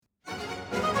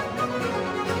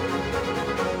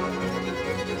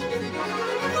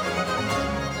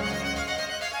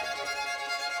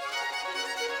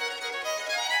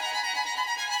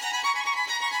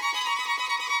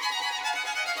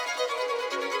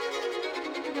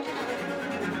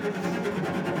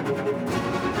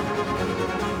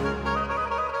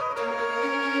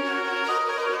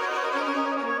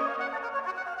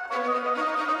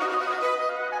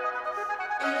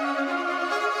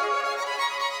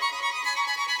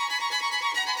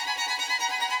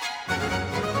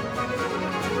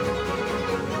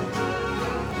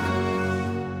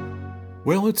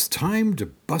Well, it's time to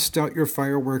bust out your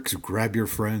fireworks, grab your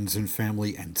friends and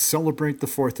family, and celebrate the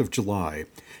 4th of July.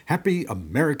 Happy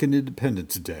American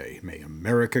Independence Day. May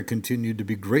America continue to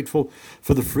be grateful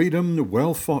for the freedom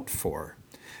well fought for.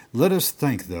 Let us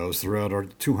thank those throughout our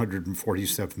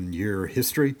 247-year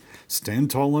history. Stand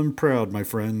tall and proud, my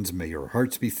friends. May your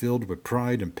hearts be filled with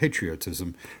pride and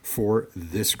patriotism for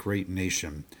this great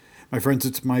nation. My friends,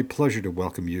 it's my pleasure to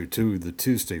welcome you to the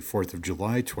Tuesday, 4th of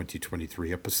July,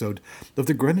 2023 episode of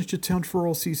the Greenwich A Town for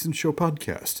All Seasons Show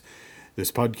podcast.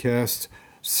 This podcast,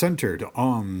 centered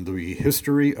on the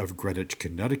history of Greenwich,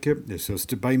 Connecticut, is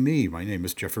hosted by me. My name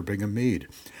is Jeffrey Bingham Mead.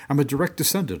 I'm a direct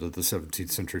descendant of the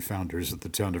 17th century founders of the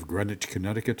town of Greenwich,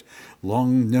 Connecticut,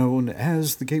 long known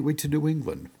as the Gateway to New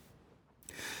England.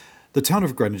 The town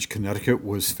of Greenwich, Connecticut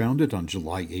was founded on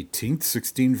July 18,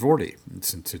 1640. And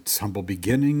since its humble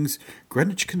beginnings,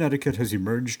 Greenwich, Connecticut has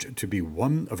emerged to be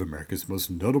one of America's most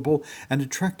notable and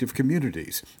attractive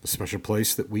communities, a special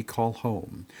place that we call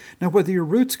home. Now, whether your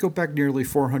roots go back nearly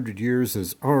 400 years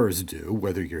as ours do,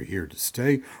 whether you're here to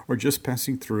stay or just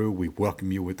passing through, we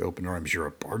welcome you with open arms. You're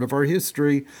a part of our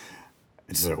history.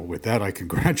 And so with that, I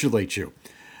congratulate you.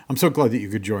 I'm so glad that you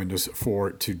could join us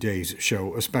for today's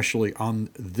show, especially on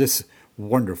this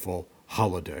wonderful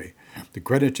holiday. The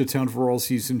Greenwich A Town for All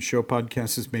Seasons Show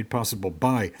podcast is made possible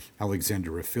by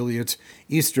Alexander Affiliates,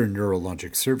 Eastern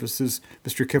Neurologic Services,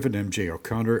 Mr. Kevin M.J.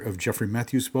 O'Connor of Jeffrey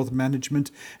Matthews Wealth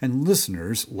Management, and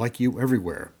listeners like you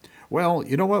everywhere. Well,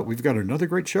 you know what? We've got another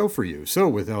great show for you. So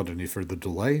without any further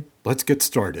delay, let's get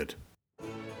started.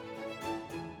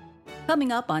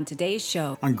 Coming up on today's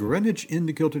show. On Greenwich in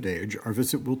the Gilded Age, our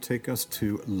visit will take us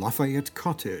to Lafayette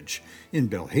Cottage in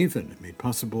Belhaven, made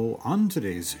possible on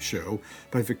today's show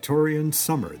by Victorian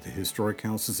Summer, the historic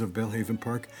houses of Belhaven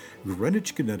Park,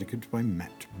 Greenwich, Connecticut by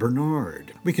Matt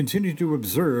Bernard. We continue to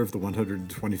observe the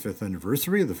 125th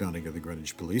anniversary of the founding of the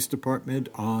Greenwich Police Department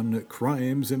on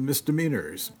crimes and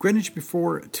misdemeanors. Greenwich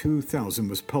Before 2000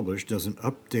 was published as an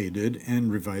updated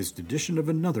and revised edition of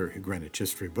another Greenwich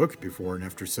history book, Before and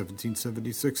After 1776,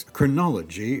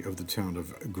 Chronology of the Town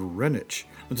of Greenwich.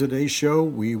 On today's show,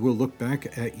 we will look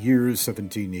back at years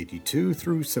 1782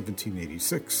 through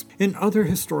 1786. In other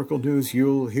historical news,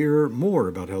 you'll hear more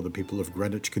about how the people of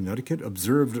Greenwich, Connecticut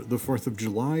observed the 4th of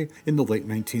July in the late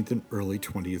 19th and early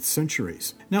 20th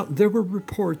centuries. Now, there were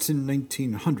reports in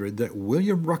 1900 that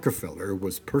William Rockefeller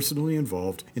was personally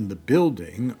involved in the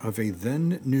building of a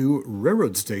then new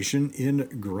railroad station in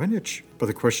Greenwich. But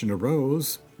the question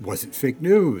arose, was it fake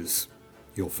news?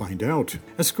 You'll find out.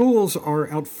 As schools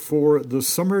are out for the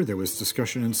summer, there was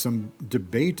discussion and some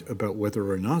debate about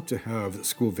whether or not to have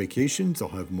school vacations. I'll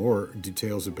have more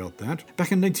details about that.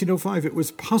 Back in 1905, it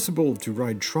was possible to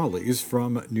ride trolleys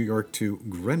from New York to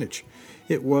Greenwich.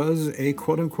 It was a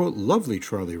quote-unquote lovely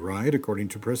trolley ride, according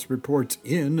to press reports,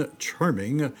 in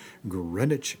charming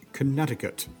Greenwich,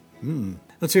 Connecticut.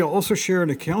 Let's see, I'll also share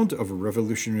an account of a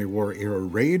Revolutionary War-era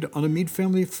raid on a Meade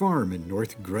family farm in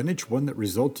North Greenwich, one that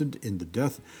resulted in the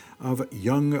death of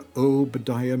young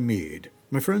Obadiah Meade.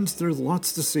 My friends, there's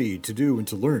lots to see, to do, and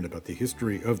to learn about the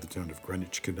history of the town of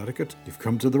Greenwich, Connecticut. You've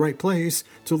come to the right place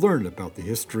to learn about the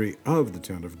history of the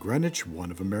town of Greenwich,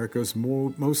 one of America's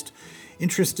most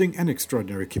interesting and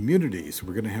extraordinary communities.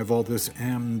 We're going to have all this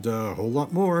and a whole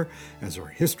lot more as our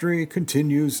history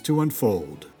continues to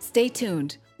unfold. Stay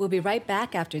tuned. We'll be right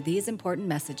back after these important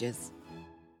messages.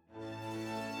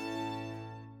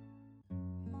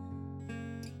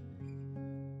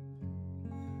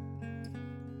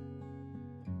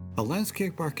 A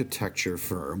landscape architecture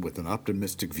firm with an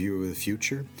optimistic view of the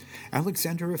future,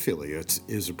 Alexander Affiliates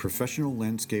is a professional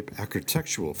landscape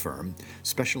architectural firm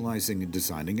specializing in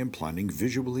designing and planning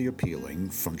visually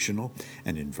appealing, functional,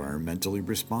 and environmentally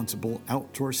responsible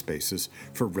outdoor spaces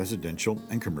for residential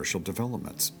and commercial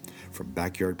developments. From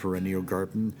backyard perennial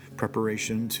garden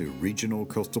preparation to regional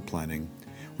coastal planning,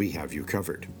 we have you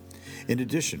covered. In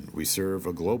addition, we serve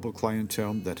a global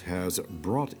clientele that has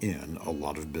brought in a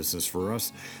lot of business for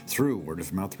us through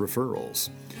word-of-mouth referrals.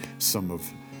 Some of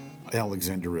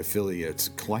Alexander Affiliates'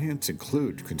 clients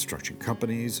include construction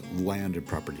companies, land and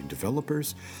property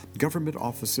developers, government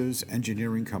offices,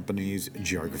 engineering companies,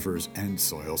 geographers, and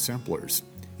soil samplers.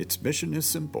 Its mission is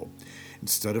simple.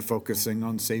 Instead of focusing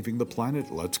on saving the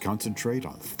planet, let's concentrate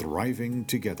on thriving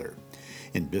together.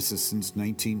 In business since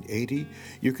 1980,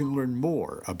 you can learn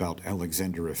more about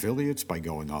Alexander Affiliates by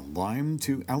going online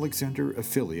to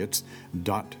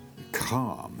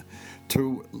alexanderaffiliates.com.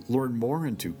 To learn more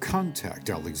and to contact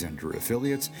Alexander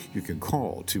Affiliates, you can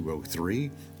call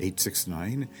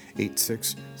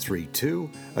 203-869-8632.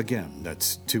 Again,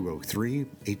 that's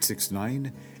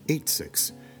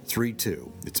 203-869-8632.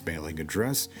 65232. Its mailing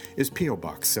address is P.O.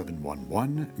 Box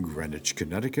 711, Greenwich,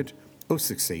 Connecticut,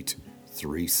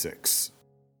 06836.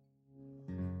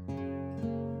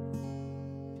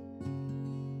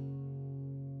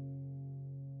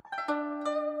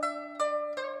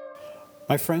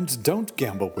 My friends, don't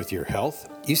gamble with your health.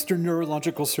 Eastern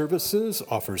Neurological Services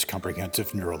offers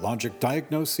comprehensive neurologic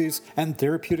diagnoses and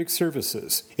therapeutic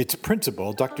services. Its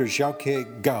principal, Dr.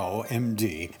 Xiaoke Gao,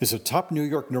 MD, is a top New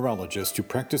York neurologist who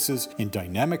practices in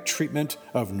dynamic treatment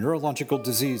of neurological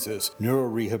diseases,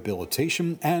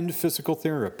 neurorehabilitation, and physical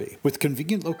therapy. With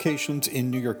convenient locations in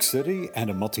New York City and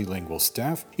a multilingual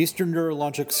staff, Eastern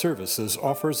Neurologic Services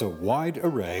offers a wide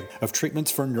array of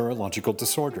treatments for neurological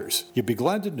disorders. You'll be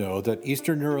glad to know that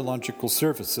Eastern Neurological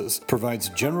Services provides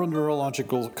general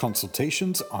neurological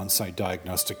consultations, on-site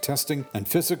diagnostic testing, and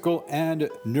physical and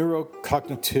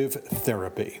neurocognitive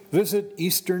therapy. Visit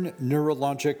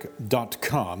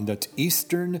easternneurologic.com. That's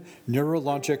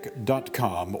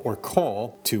easternneurologic.com, or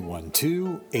call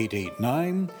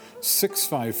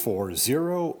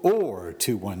 212-889-6540 or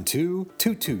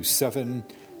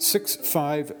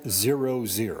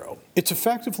 212-227-6500. It's a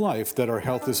fact of life that our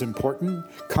health is important.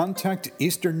 Contact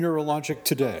Eastern Neurologic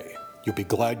today. You'll be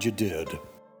glad you did.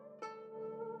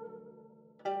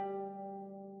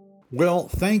 Well,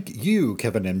 thank you,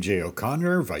 Kevin M.J.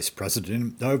 O'Connor, Vice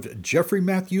President of Jeffrey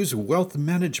Matthews Wealth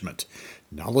Management,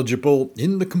 knowledgeable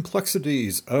in the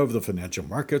complexities of the financial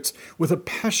markets with a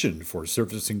passion for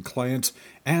servicing clients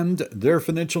and their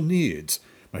financial needs.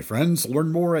 My friends,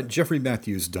 learn more at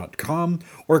jeffreymatthews.com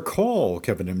or call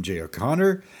Kevin M.J.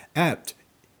 O'Connor at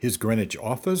his Greenwich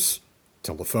office,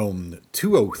 telephone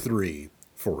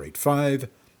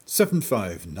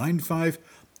 203-485-7595.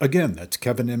 Again, that's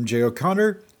Kevin M.J.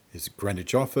 O'Connor, his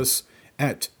Greenwich office,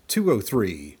 at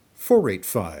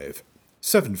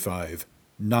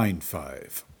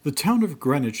 203-485-7595. The town of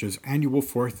Greenwich's annual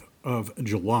 4th of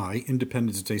July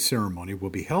Independence Day ceremony will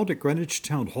be held at Greenwich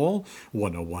Town Hall,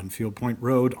 101 Field Point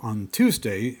Road, on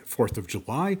Tuesday, 4th of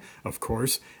July, of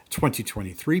course,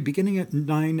 2023, beginning at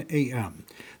 9 a.m.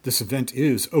 This event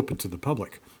is open to the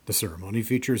public. The ceremony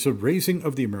features a raising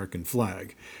of the American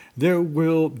flag. There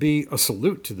will be a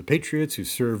salute to the patriots who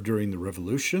served during the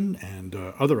Revolution and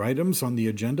other items on the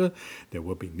agenda. There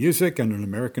will be music and an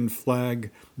American flag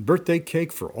birthday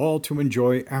cake for all to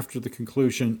enjoy after the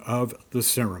conclusion of the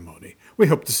ceremony. We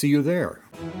hope to see you there.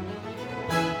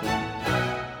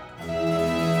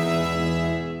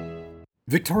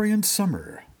 Victorian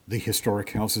Summer. The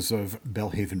Historic Houses of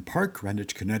Belhaven Park,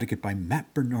 Greenwich, Connecticut by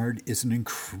Matt Bernard is an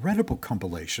incredible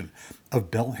compilation of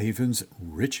Belhaven's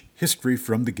rich history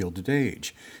from the Gilded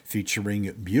Age. Featuring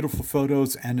beautiful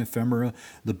photos and ephemera,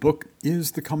 the book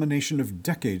is the culmination of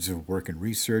decades of work and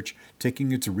research,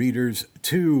 taking its readers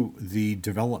to the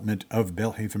development of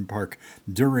Belhaven Park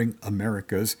during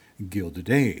America's Gilded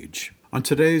Age. On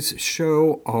today's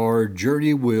show, our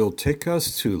journey will take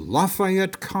us to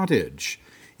Lafayette Cottage.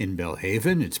 In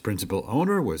Belhaven, its principal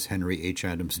owner was Henry H.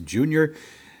 Adams, Jr.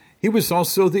 He was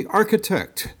also the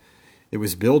architect. It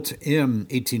was built in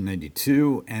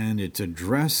 1892, and its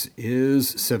address is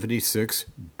 76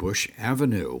 Bush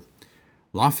Avenue.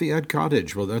 Lafayette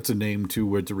Cottage, well, that's a name to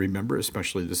remember,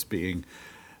 especially this being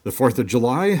the 4th of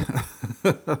July.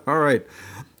 All right,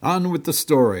 on with the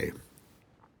story.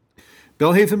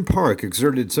 Belhaven Park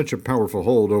exerted such a powerful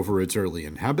hold over its early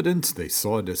inhabitants, they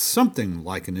saw it as something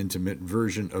like an intimate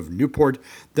version of Newport,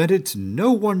 that it's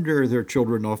no wonder their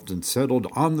children often settled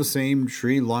on the same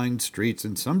tree-lined streets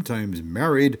and sometimes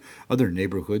married other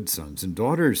neighborhood sons and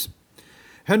daughters.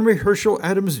 Henry Herschel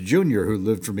Adams, Jr., who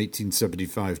lived from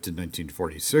 1875 to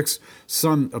 1946,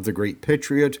 son of the great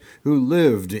patriot who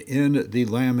lived in the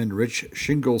Lamb and Rich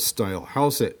shingle-style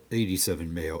house at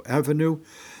 87 Mayo Avenue,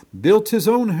 built his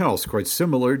own house quite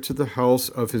similar to the house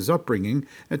of his upbringing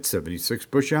at 76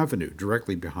 Bush Avenue,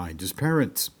 directly behind his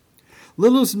parents.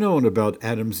 Little is known about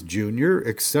Adams Jr.,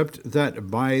 except that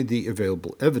by the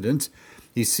available evidence,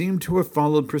 he seemed to have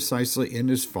followed precisely in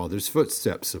his father's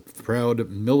footsteps, a proud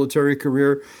military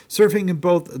career, serving in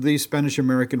both the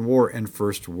Spanish-American War and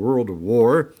First World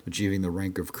War, achieving the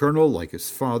rank of colonel like his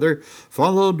father,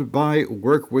 followed by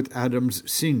work with Adams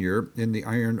Sr. in the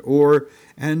iron ore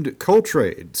and coal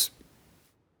trades.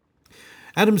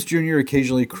 Adams Jr.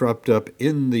 occasionally cropped up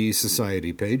in the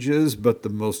society pages, but the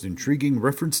most intriguing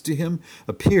reference to him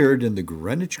appeared in the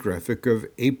Greenwich Graphic of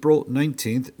April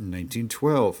 19,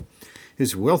 1912.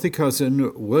 His wealthy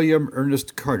cousin, William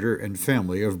Ernest Carter and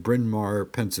family of Bryn Mawr,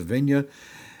 Pennsylvania,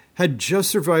 had just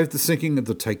survived the sinking of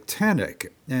the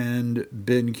Titanic and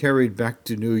been carried back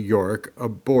to New York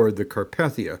aboard the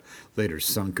Carpathia, later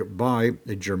sunk by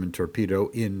a German torpedo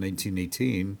in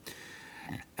 1918.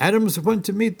 Adams went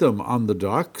to meet them on the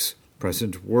docks.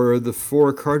 Present were the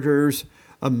 4 carters,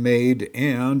 a maid,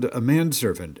 and a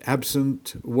manservant.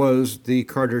 Absent was the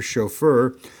carter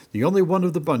chauffeur, the only one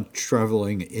of the bunch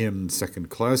traveling in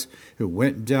second class, who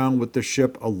went down with the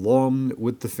ship along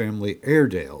with the family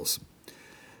Airedales.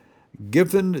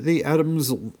 Given the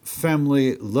Adams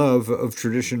family love of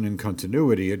tradition and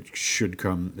continuity, it should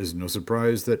come as no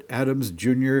surprise that Adams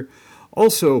Jr.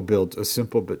 also built a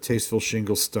simple but tasteful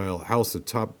shingle-style house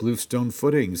atop bluestone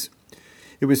footings.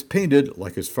 It was painted,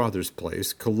 like his father's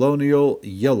place, colonial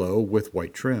yellow with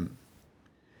white trim.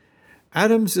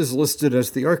 Adams is listed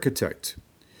as the architect.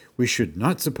 We should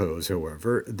not suppose,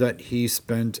 however, that he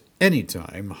spent any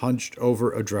time hunched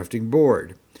over a drafting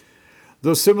board.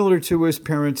 Though similar to his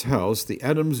parents' house, the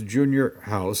Adams Jr.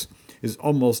 house is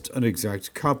almost an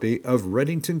exact copy of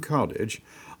Reddington Cottage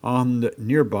on the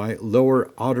nearby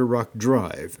Lower Otter Rock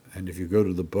Drive. And if you go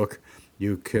to the book,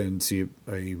 you can see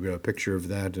a picture of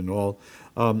that and all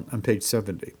on page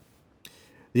 70.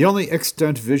 The only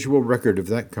extant visual record of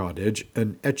that cottage,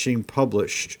 an etching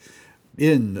published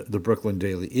in the Brooklyn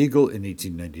Daily Eagle in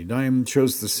 1899,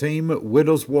 shows the same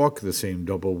widow's walk, the same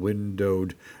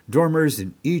double-windowed dormers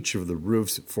in each of the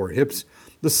roof's 4 hips,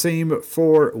 the same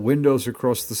 4 windows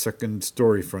across the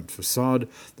second-story front facade,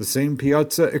 the same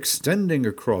piazza extending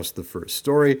across the first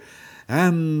story,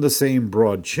 and the same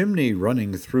broad chimney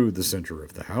running through the center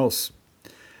of the house.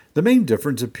 The main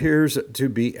difference appears to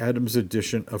be Adams'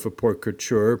 addition of a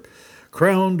portraiture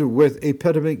crowned with a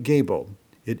pediment gable.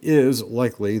 It is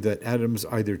likely that Adams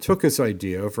either took his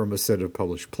idea from a set of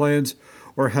published plans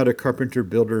or had a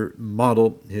carpenter-builder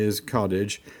model his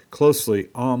cottage closely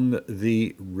on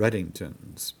the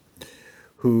Reddingtons,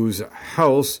 whose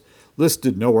house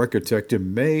listed no architect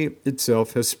and may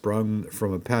itself has sprung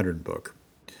from a pattern book.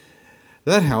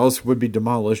 That house would be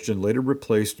demolished and later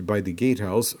replaced by the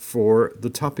gatehouse for the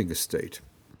Topping estate.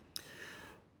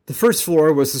 The first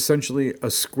floor was essentially a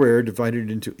square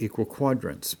divided into equal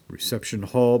quadrants: reception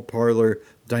hall, parlor,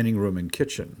 dining room, and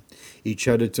kitchen. Each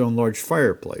had its own large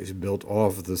fireplace built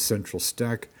off the central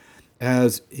stack,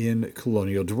 as in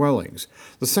colonial dwellings.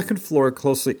 The second floor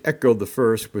closely echoed the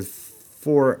first, with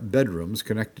 4 bedrooms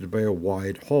connected by a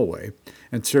wide hallway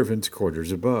and servants'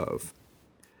 quarters above.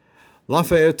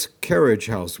 Lafayette's carriage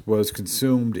house was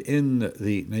consumed in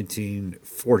the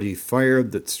 1940 fire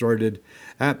that started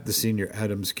at the Senior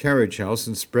Adams carriage house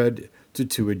and spread to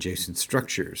 2 adjacent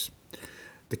structures.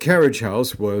 The carriage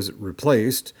house was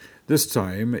replaced, this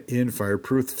time in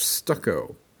fireproof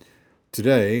stucco.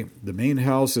 Today, the main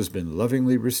house has been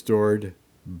lovingly restored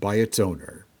by its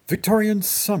owner. Victorian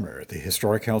Summer, The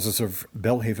Historic Houses of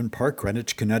Belhaven Park,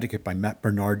 Greenwich, Connecticut by Matt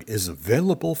Bernard, is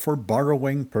available for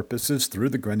borrowing purposes through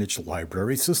the Greenwich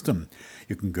Library System.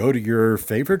 You can go to your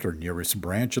favorite or nearest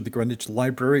branch of the Greenwich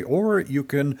Library, or you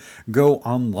can go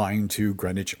online to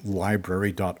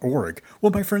greenwichlibrary.org.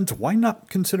 Well, my friends, why not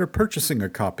consider purchasing a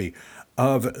copy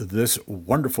of this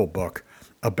wonderful book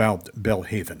about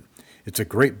Belhaven? It's a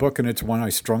great book, and it's one I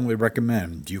strongly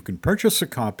recommend. You can purchase a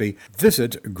copy.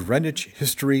 Visit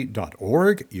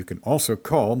greenwichhistory.org. You can also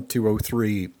call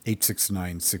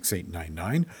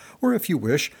 203-869-6899, or if you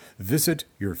wish, visit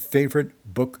your favorite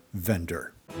book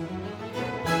vendor.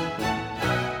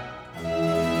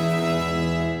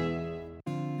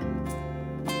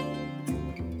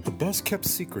 The best-kept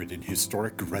secret in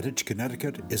historic Greenwich,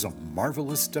 Connecticut is a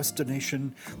marvelous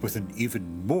destination with an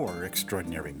even more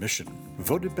extraordinary mission.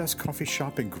 Voted best coffee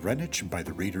shop in Greenwich by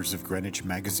the readers of Greenwich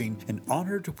Magazine and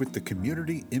honored with the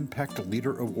Community Impact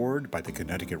Leader Award by the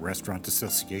Connecticut Restaurant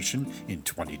Association in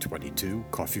 2022,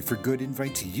 Coffee for Good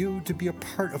invites you to be a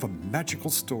part of a magical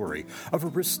story of a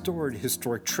restored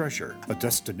historic treasure, a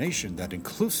destination that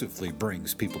inclusively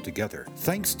brings people together,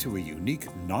 thanks to a unique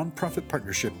nonprofit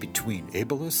partnership between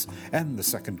Ableist and the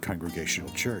Second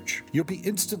Congregational Church. You'll be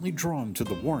instantly drawn to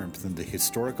the warmth and the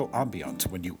historical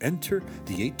ambiance when you enter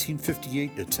the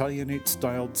 1858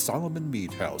 Italianate-styled Solomon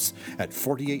Mead House at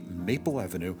 48 Maple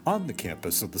Avenue on the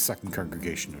campus of the Second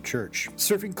Congregational Church.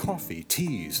 Serving coffee,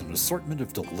 teas, an assortment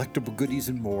of delectable goodies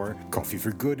and more, Coffee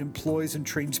for Good employs and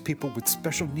trains people with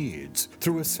special needs.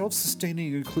 Through a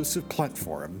self-sustaining inclusive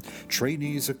platform,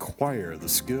 trainees acquire the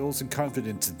skills and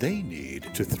confidence they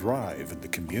need to thrive in the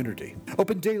community.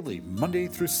 Open daily Daily, Monday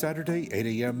through Saturday, 8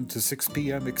 a.m. to 6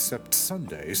 p.m. except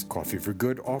Sundays, Coffee for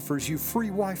Good offers you free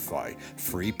Wi-Fi,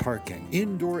 free parking,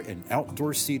 indoor and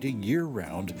outdoor seating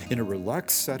year-round in a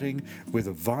relaxed setting with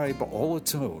a vibe all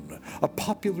its own. A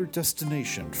popular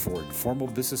destination for informal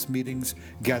business meetings,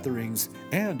 gatherings,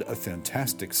 and a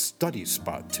fantastic study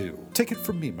spot too. Take it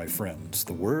from me, my friends,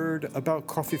 the word about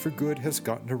Coffee for Good has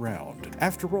gotten around.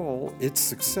 After all, its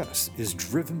success is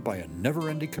driven by a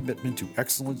never-ending commitment to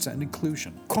excellence and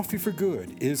inclusion. Coffee for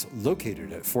Good is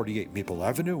located at 48 Maple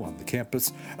Avenue on the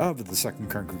campus of the Second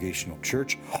Congregational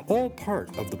Church, all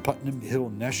part of the Putnam Hill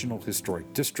National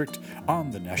Historic District on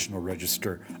the National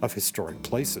Register of Historic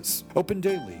Places. Open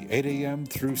daily, 8 a.m.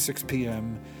 through 6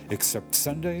 p.m., except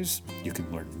Sundays. You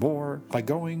can learn more by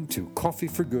going to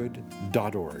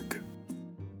coffeeforgood.org.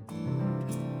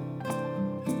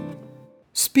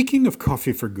 Speaking of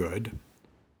Coffee for Good,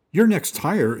 your next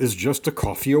hire is just a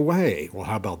coffee away. Well,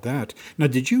 how about that? Now,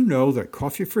 did you know that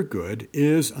Coffee for Good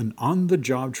is an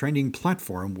on-the-job training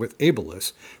platform with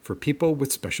Ableist for people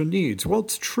with special needs? Well,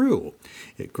 it's true.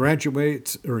 Its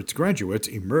graduates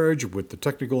emerge with the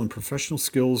technical and professional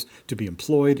skills to be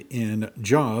employed in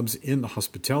jobs in the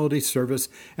hospitality, service,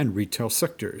 and retail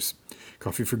sectors.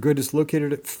 Coffee for Good is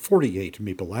located at 48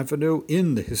 Maple Avenue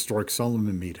in the historic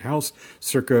Solomon Mead House,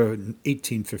 circa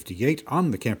 1858,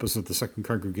 on the campus of the Second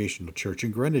Congregational Church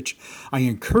in Greenwich. I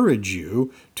encourage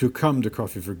you to come to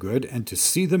Coffee for Good and to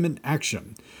see them in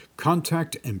action.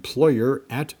 Contact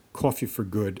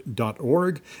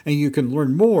employer@coffeeforgood.org, and you can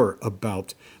learn more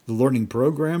about the learning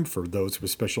program for those with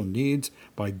special needs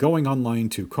by going online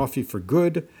to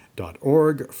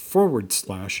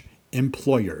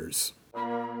coffeeforgood.org/employers.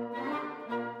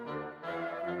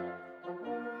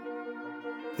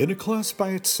 In a class by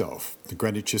itself, the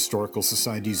Greenwich Historical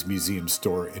Society's Museum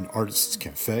Store and Artists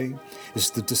Cafe is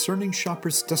the discerning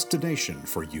shopper's destination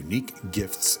for unique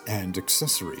gifts and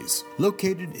accessories.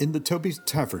 Located in the Toby's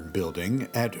Tavern building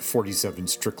at 47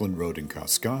 Strickland Road in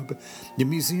Coscob, the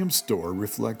museum store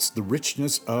reflects the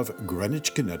richness of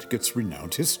Greenwich, Connecticut's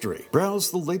renowned history.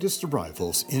 Browse the latest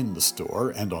arrivals in the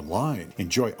store and online.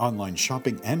 Enjoy online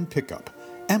shopping and pickup,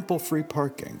 ample free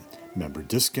parking, member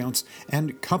discounts,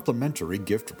 and complimentary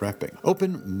gift wrapping.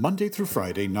 Open Monday through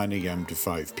Friday, 9 a.m. to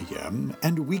 5 p.m.,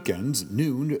 and weekends,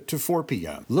 noon to 4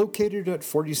 p.m. Located at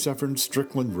 47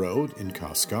 Strickland Road in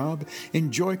Coscob,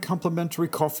 enjoy complimentary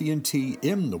coffee and tea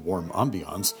in the warm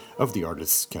ambiance of the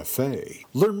Artists Cafe.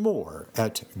 Learn more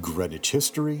at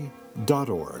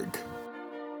greenwichhistory.org.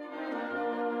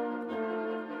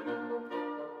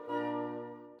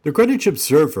 The Greenwich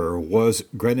Observer was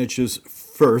Greenwich's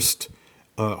first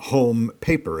home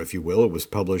paper, if you will. It was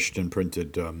published and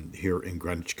printed here in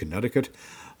Greenwich, Connecticut,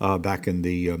 back in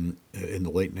the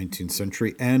late 19th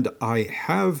century. And I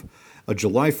have a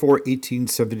July 4,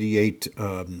 1878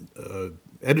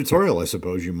 editorial, I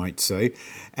suppose you might say,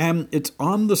 and it's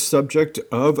on the subject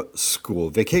of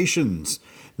school vacations.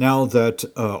 Now that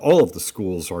all of the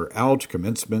schools are out,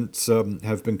 commencements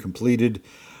have been completed.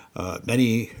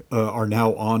 Many are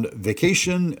now on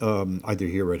vacation, either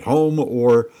here at home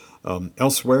or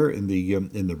elsewhere in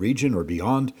the region or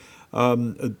beyond.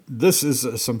 This is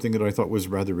something that I thought was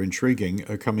rather intriguing,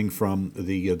 coming from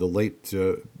the late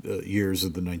years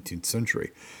of the 19th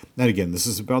century. And again, this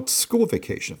is about school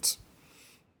vacations.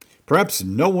 Perhaps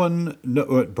we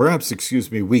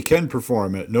can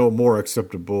perform at no more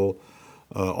acceptable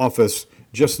office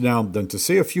just now than to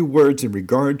say a few words in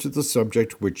regard to the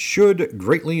subject which should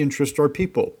greatly interest our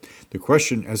people, the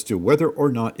question as to whether or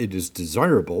not it is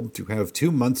desirable to have 2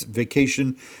 months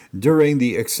vacation during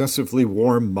the excessively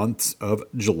warm months of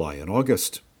July and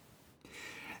August.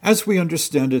 As we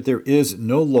understand it, there is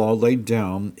no law laid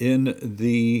down in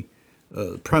the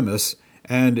premise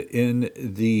and in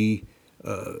the,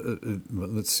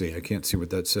 let's see, I can't see what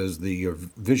that says, the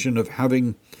vision of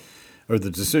having, or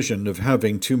the decision of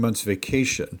having 2 months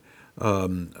vacation,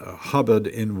 hobbled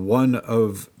in one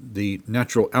of the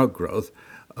natural outgrowth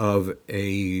of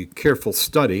a careful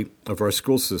study of our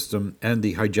school system and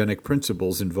the hygienic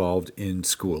principles involved in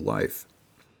school life.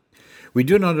 We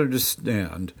do not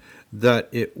understand that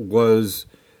it was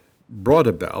brought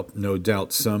about, no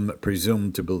doubt some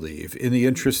presume to believe, in the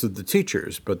interest of the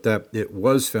teachers, but that it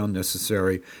was found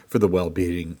necessary for the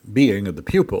well-being of the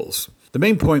pupils. The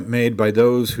main point made by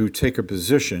those who take a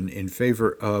position in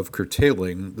favor of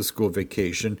curtailing the school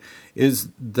vacation is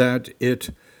that it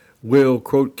will,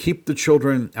 quote, keep the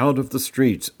children out of the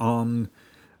streets on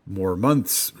more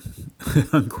months,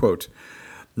 unquote.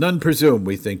 None presume,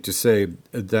 we think, to say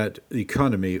that the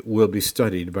economy will be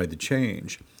studied by the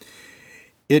change.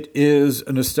 It is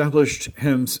an established,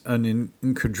 hence an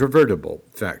incontrovertible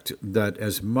fact that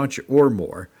as much or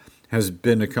more has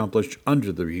been accomplished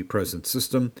under the present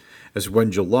system, as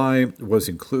when July was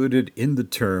included in the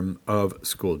term of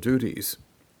school duties.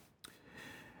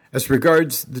 As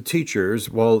regards the teachers,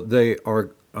 while they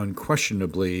are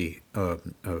unquestionably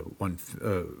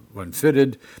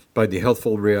unfitted by the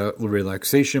healthful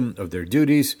relaxation of their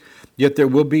duties, yet there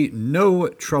will be no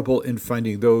trouble in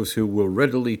finding those who will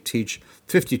readily teach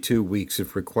 52 weeks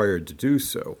if required to do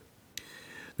so.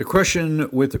 The question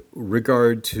with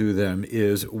regard to them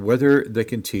is whether they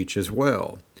can teach as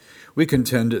well. We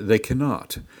contend they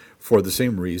cannot, for the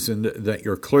same reason that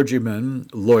your clergyman,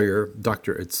 lawyer,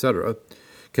 doctor, etc.,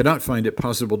 cannot find it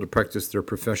possible to practice their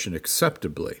profession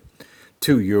acceptably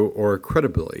to you or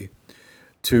credibly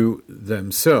to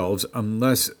themselves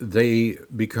unless they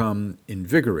become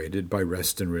invigorated by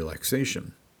rest and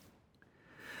relaxation.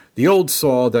 The old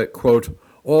saw that, quote,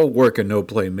 all work and no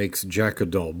play makes Jack a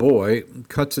dull boy,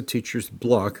 cuts a teacher's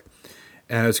block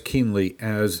as keenly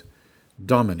as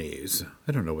Dominies.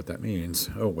 I don't know what that means.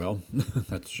 Oh, well,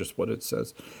 that's just what it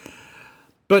says.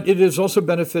 But it is also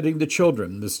benefiting the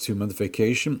children. This 2-month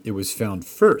vacation, it was found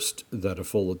first that a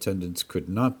full attendance could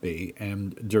not be,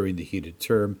 and during the heated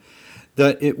term,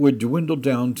 that it would dwindle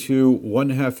down to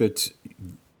 1/2 its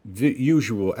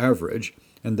usual average,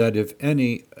 and that if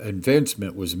any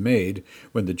advancement was made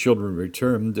when the children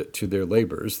returned to their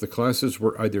labors, the classes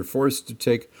were either forced to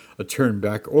take a turn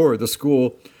back or the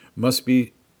school must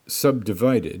be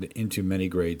subdivided into many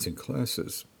grades and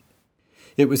classes.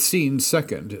 It was seen,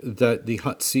 second, that the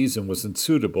hot season was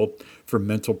unsuitable for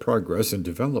mental progress and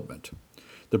development.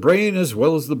 The brain as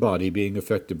well as the body being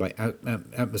affected by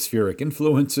atmospheric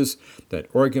influences, that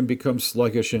organ becomes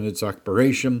sluggish in its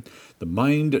operation, the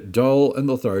mind dull and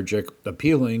lethargic,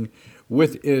 appealing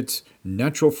with its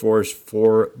natural force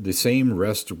for the same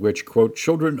rest which, quote,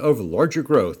 children of larger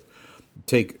growth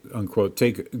take, unquote,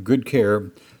 take good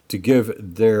care to give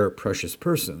their precious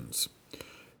persons.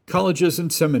 Colleges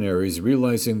and seminaries,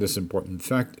 realizing this important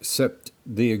fact, set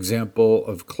the example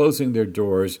of closing their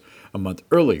doors a month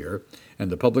earlier, and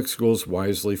the public schools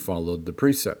wisely followed the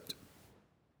precept.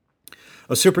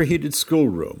 A superheated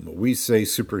schoolroom, we say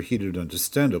superheated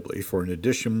understandably, for in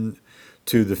addition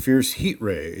to the fierce heat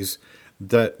rays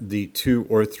that the 200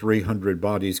 or 300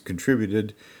 bodies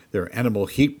contributed their animal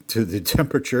heat to the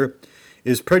temperature,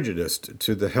 is prejudiced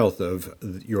to the health of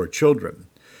your children.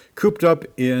 Cooped up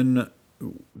in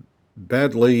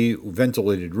badly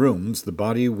ventilated rooms, the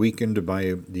body weakened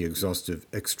by the exhaustive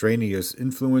extraneous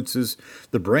influences,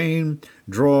 the brain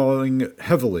drawing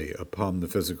heavily upon the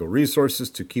physical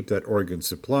resources to keep that organ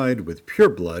supplied with pure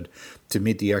blood to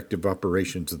meet the active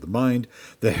operations of the mind,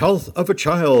 the health of a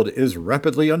child is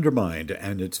rapidly undermined,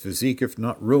 and its physique, if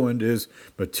not ruined, is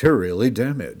materially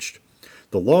damaged.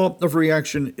 The law of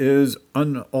reaction is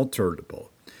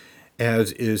unalterable,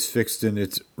 as is fixed in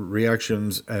its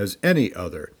reactions as any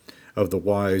other of the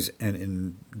wise and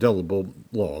indelible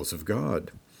laws of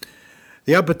God.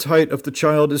 The appetite of the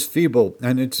child is feeble,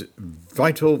 and its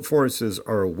vital forces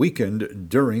are weakened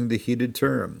during the heated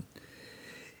term.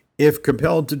 If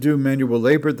compelled to do manual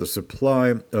labor, the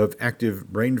supply of active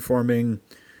brain-forming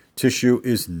tissue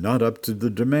is not up to the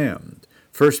demand.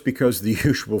 First, because the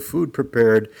usual food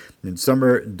prepared in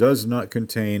summer does not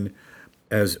contain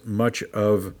as much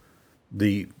of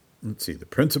the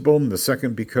principle, and the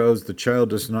second because the child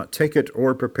does not take it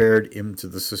or prepared into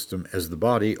the system as the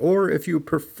body, or if you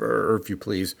prefer, or if you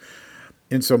please,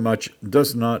 insomuch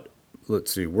does not,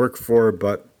 work for,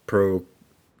 but pro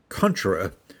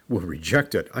contra will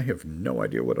reject it. I have no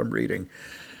idea what I'm reading,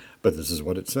 but this is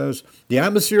what it says. The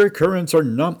atmospheric currents are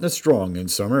not as strong in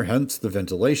summer, hence the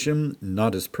ventilation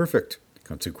not as perfect.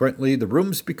 Consequently, the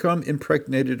rooms become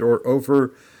impregnated or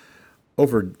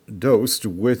overdosed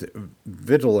with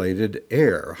ventilated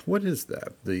air. What is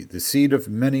that? The seed of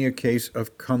many a case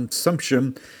of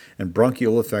consumption and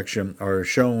bronchial affection are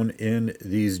shown in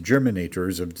these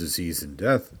germinators of disease and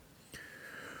death.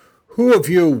 Who of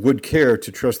you would care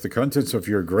to trust the contents of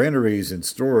your granaries and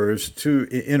stores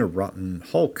in a rotten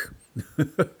hulk?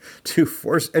 To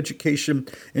force education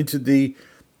into the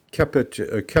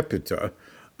capita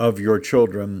of your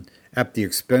children at the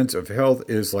expense of health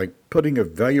is like putting a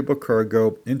valuable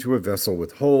cargo into a vessel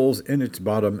with holes in its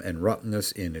bottom and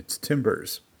rottenness in its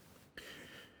timbers.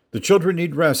 The children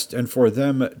need rest, and for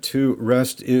them to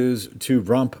rest is to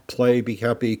romp, play, be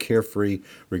happy, carefree,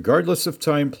 regardless of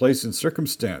time, place, and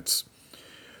circumstance.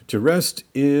 To rest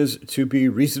is to be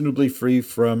reasonably free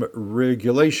from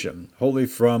regulation, wholly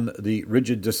from the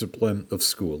rigid discipline of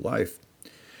school life.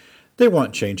 They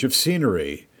want change of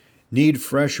scenery, need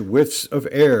fresh whiffs of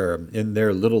air in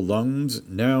their little lungs,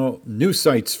 now new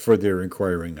sights for their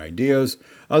inquiring ideas,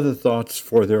 other thoughts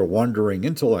for their wandering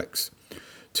intellects.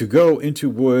 To go into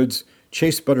woods,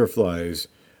 chase butterflies,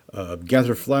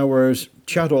 gather flowers,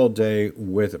 chat all day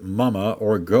with Mama,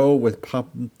 or go with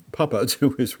Papa to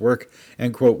his work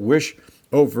and, quote, wish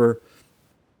over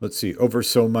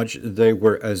so much they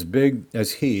were as big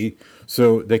as he,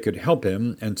 so they could help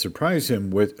him and surprise him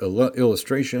with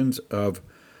illustrations of,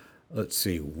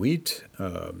 wheat,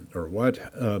 or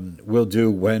what, will do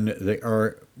when they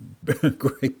are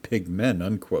great big men,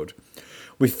 unquote.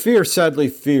 We sadly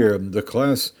fear, the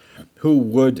class who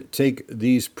would take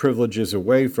these privileges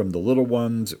away from the little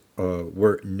ones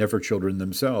were never children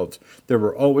themselves. There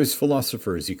were always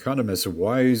philosophers, economists,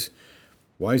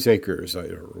 wiseacres,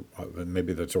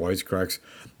 maybe that's wisecracks.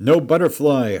 No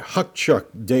butterfly, huck-chuck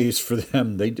days for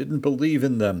them. They didn't believe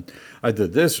in them. Either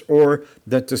this or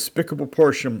that despicable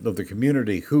portion of the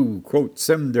community who, quote,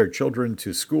 send their children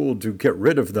to school to get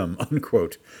rid of them,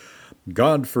 unquote.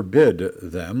 God forbid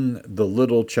them, the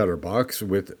little chatterbox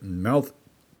with mouth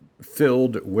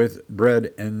filled with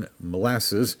bread and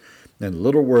molasses, and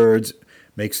little words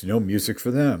makes no music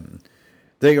for them.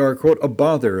 They are, quote, a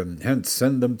bother, and hence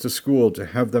send them to school to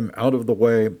have them out of the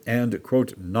way, and,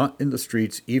 quote, not in the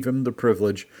streets, even the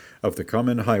privilege of the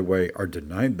common highway are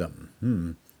denied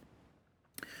them.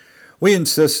 We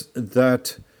insist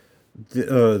that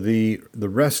the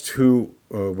rest who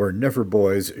were never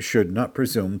boys should not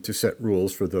presume to set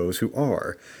rules for those who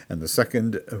are, and the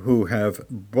second who have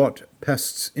brought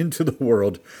pests into the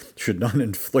world should not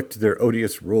inflict their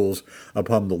odious rules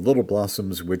upon the little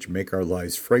blossoms which make our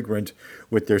lives fragrant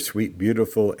with their sweet,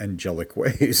 beautiful, angelic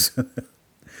ways.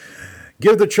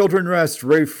 Give the children rest,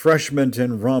 refreshment,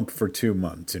 and romp for 2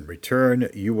 months. In return,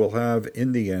 you will have,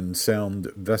 in the end,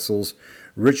 sound vessels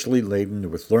richly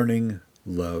laden with learning,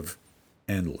 love,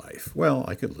 and life. Well,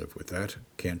 I could live with that,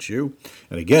 can't you?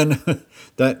 And again,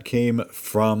 that came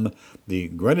from the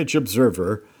Greenwich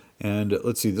Observer, and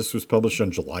this was published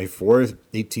on July 4th,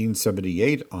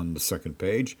 1878, on the second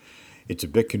page. It's a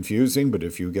bit confusing, but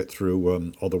if you get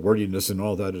through all the wordiness and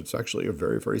all that, it's actually a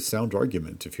very, very sound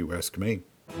argument, if you ask me.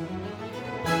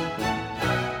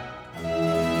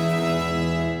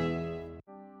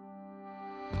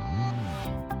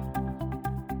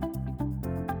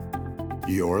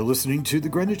 You're listening to the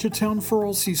Greenwich Town for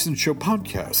All Seasons Show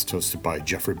podcast, hosted by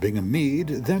Jeffrey Bingham Mead.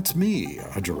 That's me,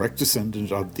 a direct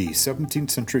descendant of the 17th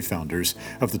century founders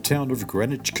of the town of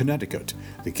Greenwich, Connecticut,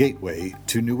 the gateway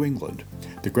to New England.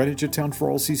 The Greenwich Town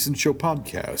for All Seasons Show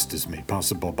podcast is made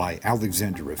possible by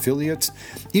Alexander Affiliates,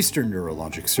 Eastern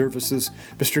Neurologic Services,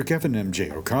 Mr. Kevin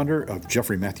M.J. O'Connor of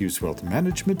Jeffrey Matthews Wealth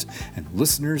Management, and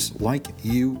listeners like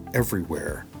you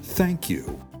everywhere. Thank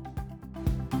you.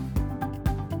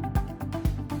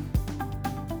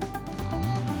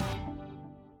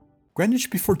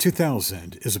 Greenwich Before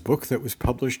 2000 is a book that was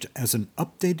published as an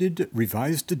updated,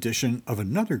 revised edition of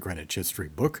another Greenwich history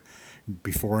book,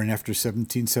 Before and After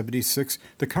 1776,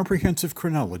 The Comprehensive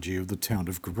Chronology of the Town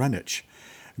of Greenwich.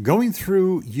 Going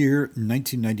through year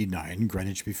 1999,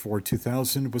 Greenwich Before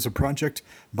 2000 was a project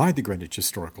by the Greenwich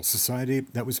Historical Society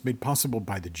that was made possible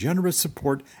by the generous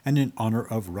support and in honor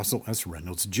of Russell S.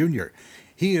 Reynolds, Jr.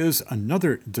 He is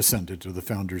another descendant of the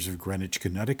founders of Greenwich,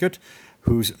 Connecticut,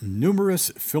 whose numerous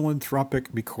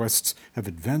philanthropic bequests have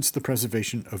advanced the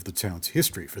preservation of the town's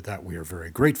history. For that, we are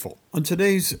very grateful. On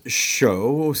today's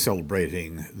show,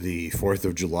 celebrating the 4th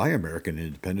of July, American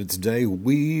Independence Day,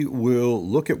 we will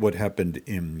look at what happened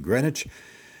in Greenwich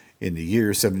in the year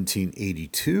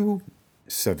 1782,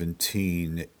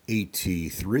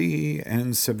 1783,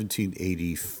 and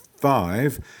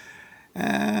 1785.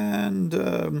 And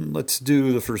let's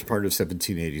do the first part of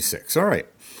 1786. All right.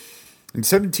 In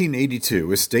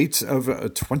 1782, estates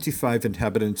of 25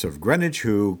 inhabitants of Greenwich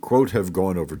who, quote, have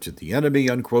gone over to the enemy,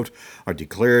 unquote, are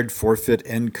declared forfeit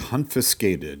and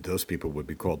confiscated. Those people would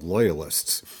be called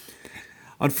loyalists.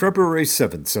 On February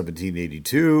 7,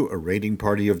 1782, a raiding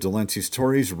party of Delancey's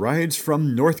Tories rides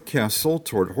from North Castle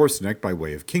toward Horseneck by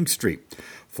way of King Street,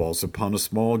 falls upon a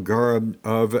small guard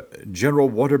of General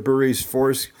Waterbury's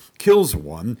force, kills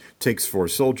one, takes 4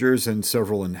 soldiers and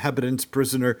several inhabitants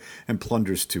prisoner, and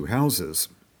plunders 2 houses.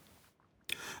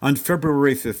 On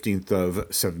February 15th of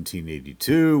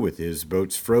 1782, with his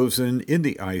boats frozen in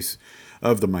the ice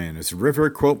of the Mianus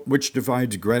River, quote, which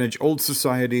divides Greenwich Old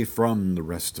Society from the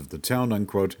rest of the town,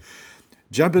 unquote,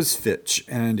 Jabez Fitch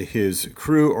and his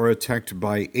crew are attacked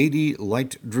by 80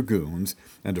 light dragoons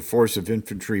and a force of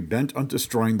infantry bent on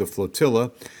destroying the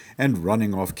flotilla and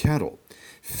running off cattle.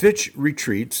 Fitch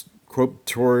retreats, quote,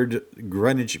 toward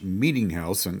Greenwich Meeting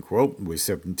House, unquote, with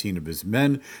 17 of his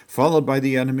men, followed by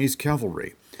the enemy's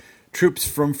cavalry. Troops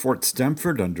from Fort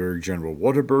Stamford under General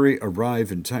Waterbury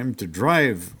arrive in time to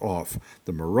drive off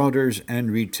the marauders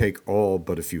and retake all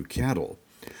but a few cattle.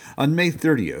 On May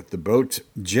 30th, the boat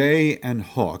Jay and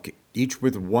Hawk, each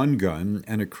with one gun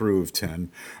and a crew of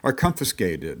 10, are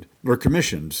commissioned,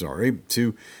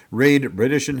 to raid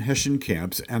British and Hessian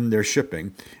camps and their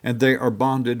shipping, and they are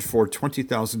bonded for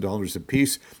 $20,000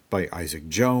 apiece by Isaac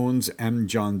Jones and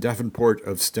John Davenport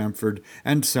of Stamford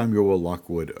and Samuel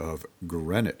Lockwood of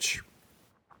Greenwich.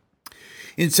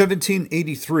 In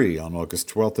 1783, on August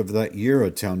 12th of that year, a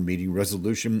town meeting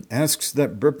resolution asks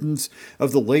that burdens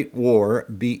of the late war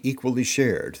be equally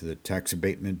shared, that tax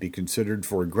abatement be considered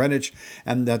for Greenwich,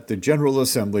 and that the General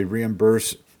Assembly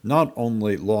reimburse not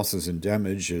only losses and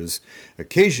damages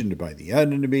occasioned by the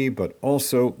enemy, but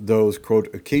also those, quote,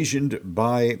 occasioned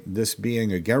by this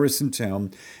being a garrison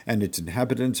town and its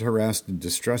inhabitants harassed and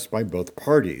distressed by both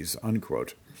parties,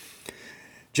 unquote.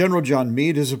 General John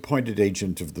Meade is appointed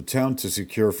agent of the town to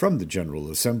secure from the General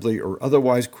Assembly or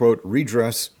otherwise, quote,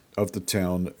 redress of the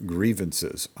town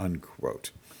grievances,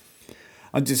 unquote.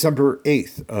 On December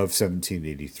 8th of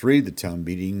 1783, the town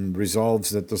meeting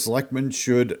resolves that the selectmen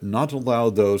should not allow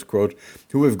those, quote,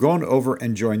 who have gone over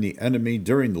and joined the enemy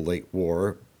during the late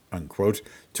war, unquote,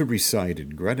 to reside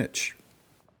in Greenwich.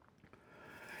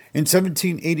 In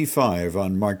 1785,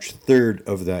 on March 3rd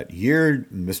of that year,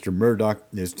 Mr. Murdoch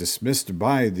is dismissed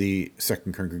by the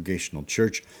Second Congregational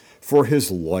Church for his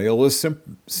loyalist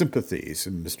sympathies.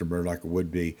 And Mr. Murdoch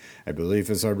would be, I believe,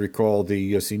 as I recall,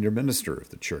 the senior minister of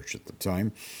the church at the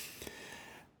time.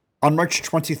 On March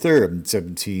 23rd,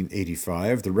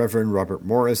 1785, the Reverend Robert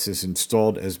Morris is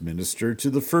installed as minister to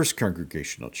the First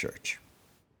Congregational Church.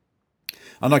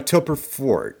 On October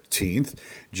 14th,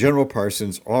 General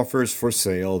Parsons offers for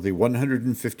sale the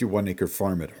 151-acre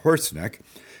farm at Horseneck,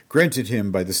 granted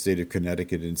him by the state of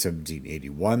Connecticut in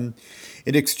 1781,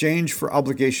 in exchange for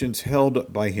obligations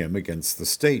held by him against the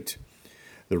state.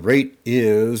 The rate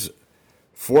is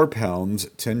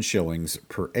 £4 10 shillings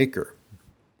per acre.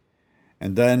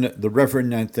 And then the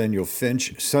Reverend Nathaniel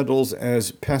Finch settles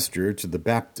as pastor to the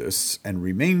Baptists and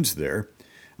remains there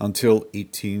until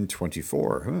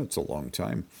 1824. That's a long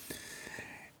time.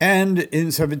 And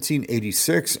in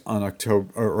 1786, on April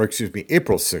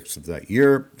 6th of that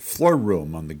year, floor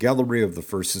room on the gallery of the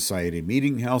First Society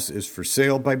Meeting House is for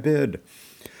sale by bid.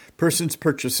 Persons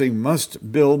purchasing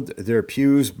must build their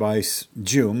pews by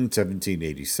June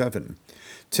 1787.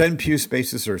 10 pew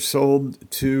spaces are sold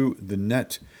to the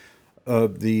net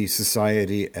of the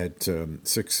society at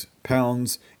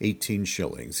 £6, 18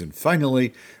 shillings. And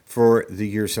finally, for the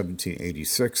year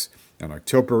 1786, on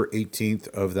October 18th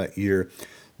of that year,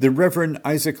 the Reverend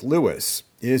Isaac Lewis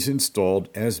is installed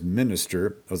as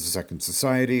minister of the Second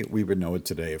Society. We would know it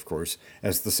today, of course,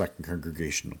 as the Second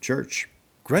Congregational Church.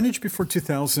 Greenwich Before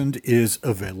 2000 is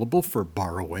available for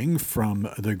borrowing from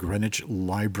the Greenwich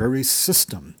Library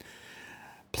System.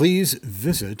 Please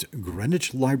visit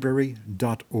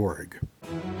greenwichlibrary.org.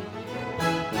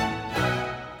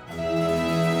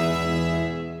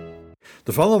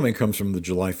 The following comes from the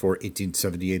July 4,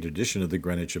 1878 edition of the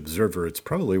Greenwich Observer. It's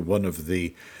probably one of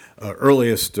the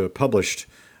earliest published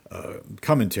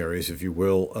commentaries, if you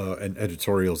will, and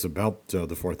editorials about the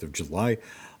 4th of July.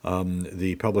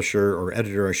 The publisher, or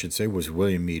editor, I should say, was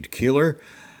William Meade Keeler.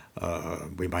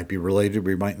 We might be related,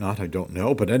 we might not, I don't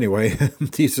know. But anyway,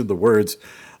 these are the words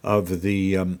of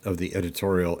the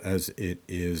editorial as it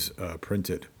is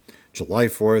printed. July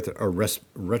 4th, a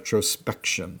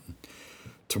retrospection.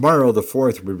 Tomorrow, the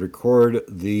 4th, we record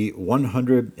the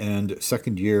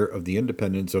 102nd year of the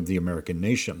independence of the American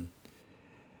nation.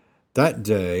 That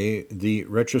day, the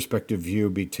retrospective view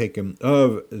be taken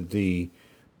of the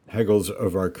haggles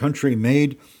of our country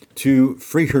made to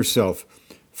free herself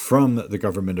from the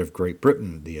government of Great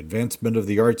Britain, the advancement of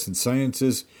the arts and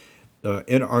sciences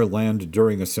in our land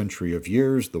during a century of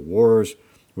years, the wars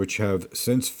which have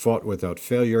since fought without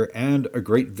failure, and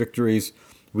great victories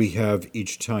we have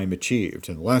each time achieved.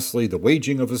 And lastly, the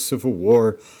waging of a civil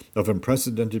war of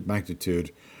unprecedented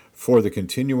magnitude for the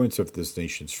continuance of this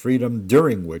nation's freedom,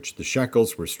 during which the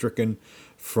shackles were stricken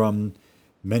from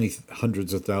many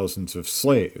hundreds of thousands of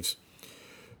slaves.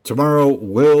 Tomorrow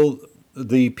will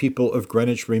the people of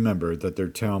Greenwich remember that their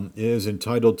town is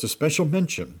entitled to special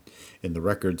mention in the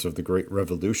records of the Great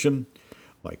Revolution.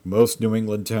 Like most New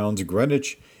England towns,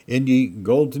 Greenwich, in ye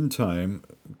golden time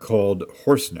called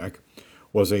Horseneck,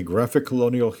 was a graphic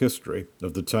colonial history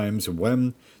of the times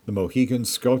when the Mohegans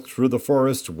skulked through the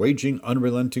forest, waging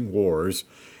unrelenting wars,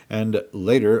 and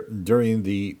later, during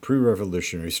the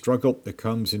pre-revolutionary struggle, it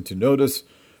comes into notice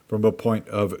from a point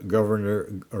of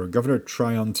Governor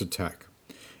Tryon's attack,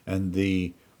 and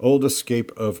the old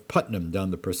escape of Putnam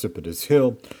down the precipitous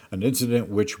hill, an incident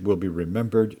which will be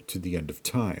remembered to the end of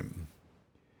time.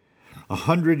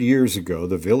 100 years ago,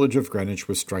 the village of Greenwich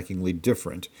was strikingly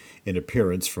different in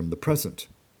appearance from the present.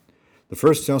 The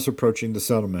first house approaching the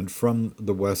settlement from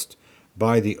the west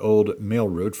by the old mail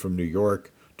route from New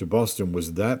York to Boston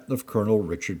was that of Colonel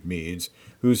Richard Meade's,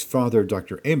 whose father,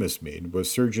 Dr. Amos Meade, was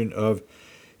surgeon of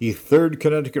the 3rd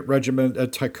Connecticut Regiment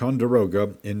at Ticonderoga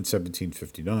in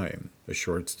 1759. A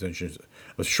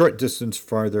short distance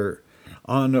farther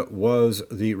on was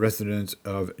the residence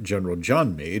of General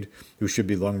John Meade, who should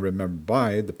be long remembered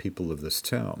by the people of this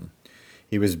town.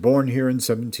 He was born here in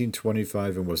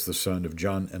 1725 and was the son of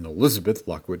John and Elizabeth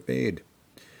Lockwood Meade.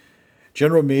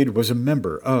 General Meade was a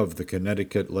member of the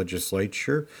Connecticut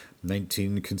legislature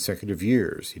 19 consecutive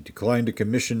years. He declined a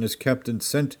commission as captain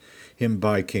sent him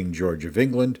by King George of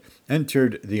England,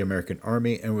 entered the American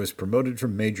Army, and was promoted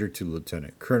from major to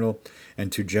lieutenant colonel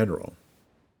and to general.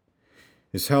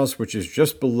 His house, which is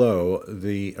just below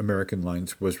the American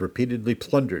lines, was repeatedly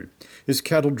plundered, his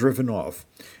cattle driven off,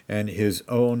 and his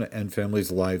own and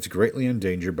family's lives greatly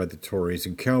endangered by the Tories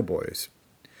and cowboys.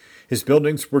 His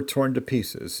buildings were torn to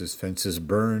pieces, his fences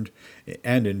burned,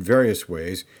 and in various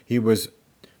ways he was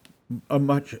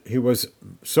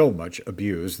so much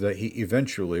abused that he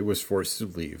eventually was forced to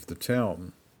leave the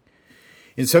town.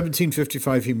 In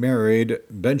 1755 he married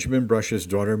Benjamin Brush's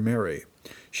daughter Mary.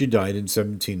 She died in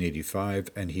 1785,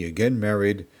 and he again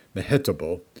married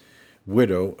Mehetabel,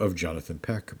 widow of Jonathan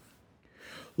Peck.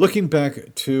 Looking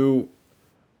back to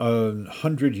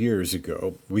 100 years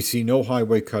ago, we see no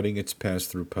highway cutting its path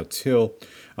through Putts Hill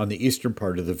on the eastern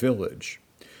part of the village.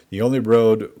 The only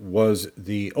road was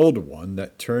the old one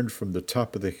that turned from the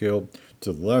top of the hill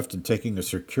to the left and, taking a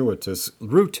circuitous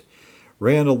route,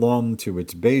 ran along to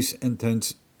its base and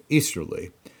thence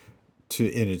easterly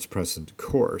in its present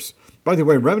course. By the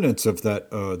way, remnants of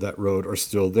that road are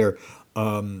still there.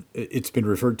 It's been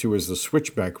referred to as the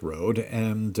Switchback Road,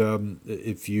 and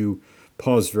if you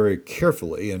pause very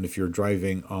carefully, and if you're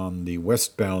driving on the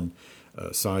westbound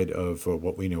side of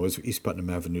what we know as East Putnam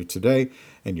Avenue today,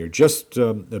 and you're just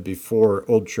before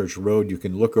Old Church Road, you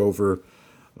can look over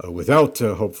without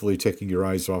hopefully taking your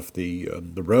eyes off the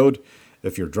road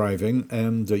if you're driving,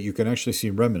 and you can actually see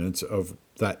remnants of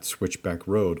that Switchback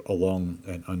Road along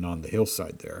and on the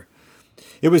hillside there.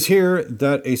 It was here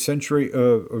that a century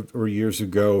or years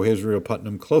ago, Israel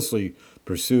Putnam, closely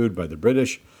pursued by the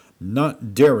British,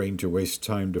 not daring to waste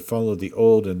time to follow the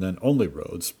old and then only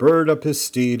road, spurred up his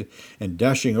steed and,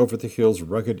 dashing over the hill's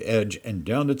rugged edge and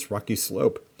down its rocky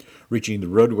slope, reaching the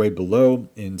roadway below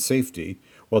in safety,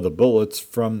 while the bullets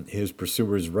from his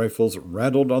pursuers' rifles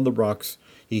rattled on the rocks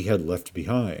he had left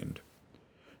behind.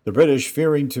 The British,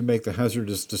 fearing to make the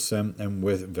hazardous descent and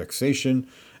with vexation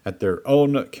at their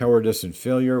own cowardice and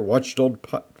failure, watched old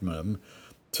Putnam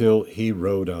till he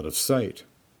rode out of sight.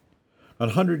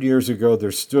 100 years ago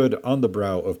there stood on the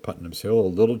brow of Putnam's Hill a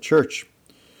little church.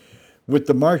 With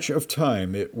the march of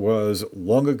time it was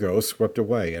long ago swept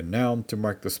away, and now, to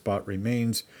mark the spot,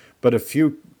 remains but a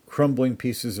few crumbling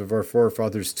pieces of our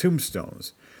forefathers'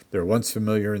 tombstones, their once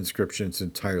familiar inscriptions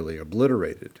entirely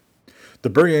obliterated. The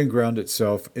burying ground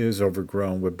itself is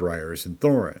overgrown with briars and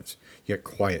thorns, yet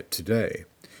quiet today.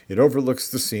 It overlooks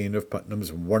the scene of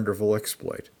Putnam's wonderful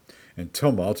exploit and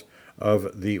tumult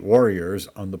of the warriors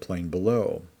on the plain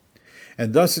below.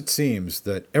 And thus it seems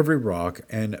that every rock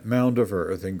and mound of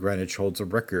earth in Greenwich holds a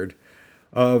record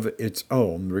of its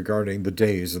own regarding the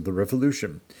days of the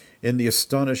Revolution, in the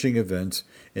astonishing events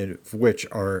in which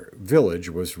our village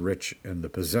was rich in the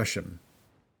possession.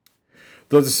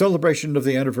 Though the celebration of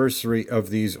the anniversary of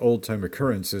these old-time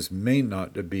occurrences may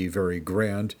not be very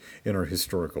grand in our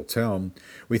historical town,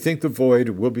 we think the void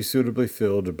will be suitably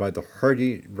filled by the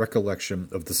hearty recollection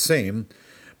of the same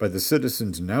by the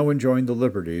citizens now enjoying the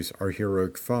liberties our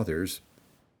heroic fathers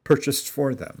purchased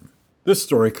for them. This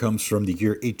story comes from the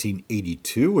year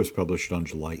 1882, was published on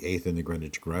July 8th in the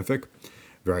Greenwich Graphic.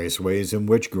 Various ways in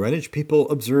which Greenwich people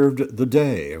observed the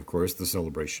day. Of course, the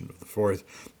celebration of the 4th.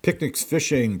 Picnics,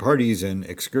 fishing, parties, and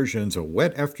excursions, a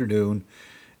wet afternoon,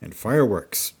 and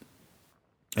fireworks.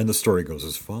 And the story goes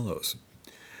as follows.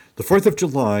 The 4th of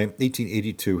July,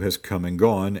 1882, has come and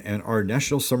gone, and our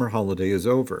national summer holiday is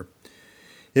over.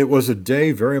 It was a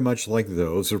day very much like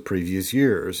those of previous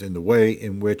years, in the way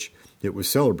in which it was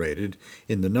celebrated,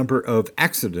 in the number of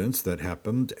accidents that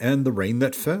happened, and the rain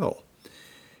that fell.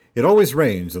 It always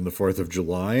rains on the 4th of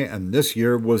July, and this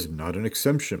year was not an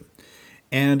exception.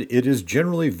 And it is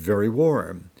generally very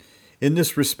warm. In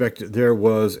this respect, there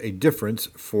was a difference,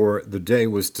 for the day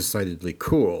was decidedly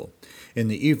cool. In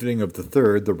the evening of the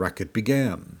 3rd, the racket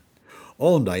began.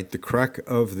 All night, the crack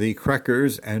of the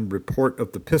crackers and report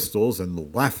of the pistols and the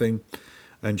laughing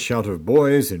and shout of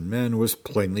boys and men was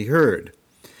plainly heard.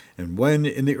 And when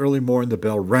in the early morn the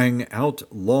bell rang out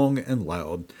long and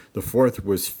loud, the 4th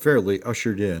was fairly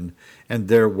ushered in, and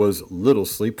there was little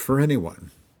sleep for anyone.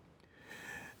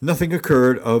 Nothing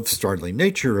occurred of startling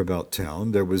nature about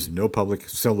town. There was no public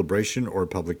celebration or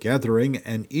public gathering,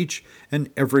 and each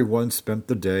and every one spent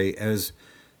the day as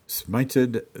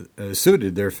suited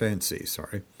their fancy.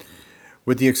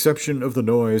 With the exception of the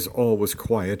noise, all was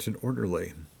quiet and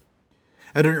orderly.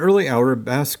 At an early hour,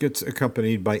 baskets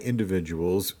accompanied by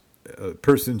individuals,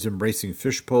 persons embracing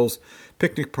fish poles,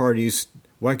 picnic parties,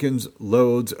 wagons,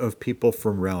 loads of people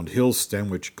from Round Hill,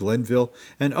 Stanwich, Glenville,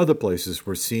 and other places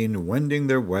were seen wending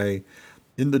their way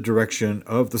in the direction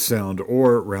of the Sound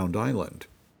or Round Island.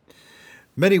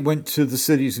 Many went to the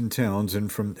cities and towns,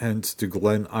 and from hence to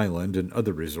Glen Island and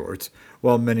other resorts,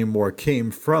 while many more came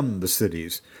from the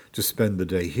cities to spend the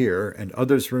day here, and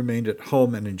others remained at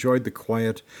home and enjoyed the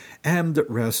quiet and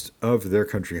rest of their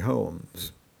country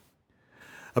homes.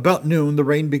 About noon the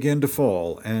rain began to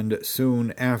fall, and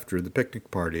soon after the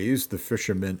picnic parties, the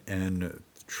fishermen and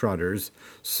trotters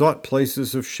sought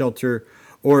places of shelter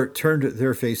or turned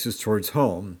their faces towards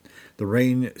home, the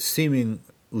rain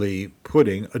seemingly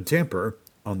putting a damper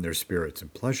on their spirits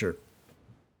and pleasure.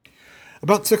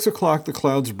 About 6 o'clock the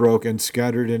clouds broke, and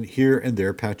scattered and here and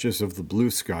there patches of the blue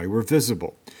sky were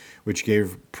visible, which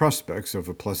gave prospects of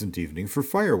a pleasant evening for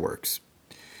fireworks.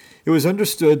 It was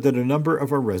understood that a number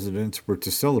of our residents were to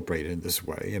celebrate in this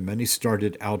way, and many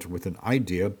started out with an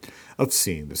idea of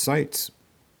seeing the sights.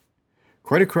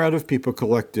 Quite a crowd of people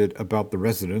collected about the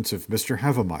residence of Mr.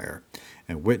 Havemeyer,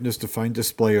 and witnessed a fine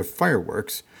display of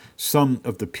fireworks. Some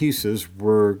of the pieces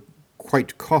were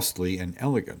quite costly and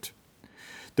elegant.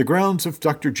 The grounds of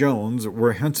Dr. Jones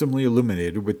were handsomely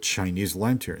illuminated with Chinese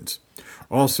lanterns.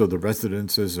 Also the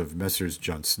residences of Messrs.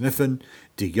 John Sniffen,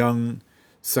 De Young,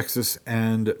 Sextus,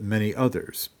 and many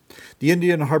others. The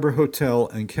Indian Harbor Hotel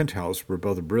and Kent House were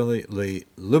both brilliantly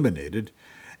illuminated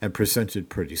and presented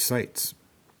pretty sights.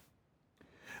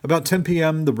 About 10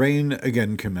 p.m. the rain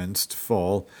again commenced to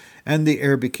fall, and the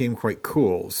air became quite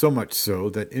cool, so much so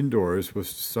that indoors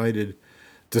was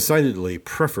decidedly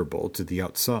preferable to the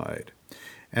outside,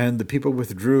 and the people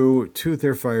withdrew to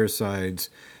their firesides,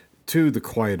 to the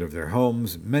quiet of their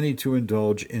homes, many to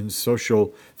indulge in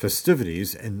social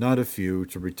festivities, and not a few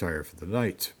to retire for the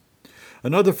night.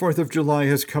 Another 4th of July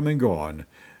has come and gone,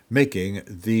 making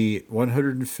the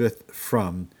 105th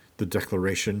from the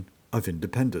Declaration of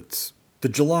Independence. The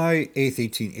July 8,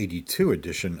 1882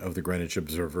 edition of the Greenwich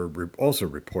Observer also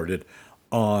reported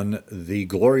on the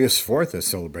glorious 4th as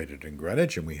celebrated in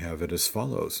Greenwich, and we have it as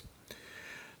follows.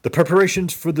 The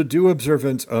preparations for the due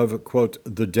observance of, quote,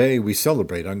 the day we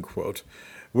celebrate, unquote,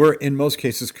 were in most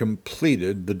cases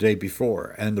completed the day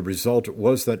before, and the result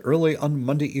was that early on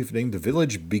Monday evening the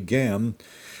village began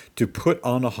to put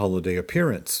on a holiday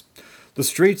appearance. The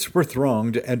streets were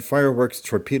thronged, and fireworks,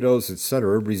 torpedoes,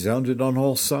 etc. resounded on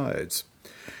all sides.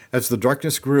 As the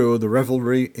darkness grew, the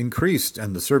revelry increased,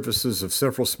 and the services of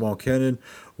several small cannon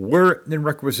were in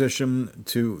requisition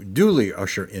to duly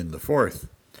usher in the 4th.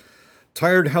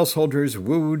 Tired householders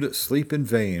wooed sleep in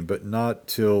vain, but not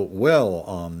till well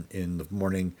on in the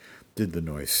morning did the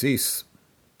noise cease.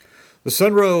 The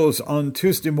sun rose on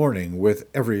Tuesday morning with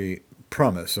every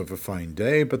promise of a fine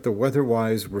day, but the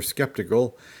weather-wise were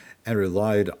skeptical and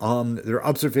relied on their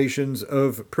observations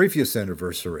of previous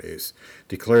anniversaries,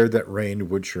 declared that rain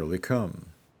would surely come.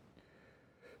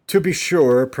 To be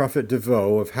sure, Prophet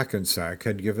Devoe of Hackensack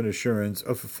had given assurance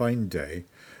of a fine day,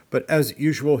 but as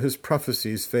usual his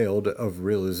prophecies failed of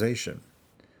realization.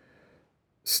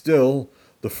 Still,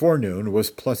 the forenoon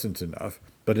was pleasant enough,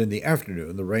 but in the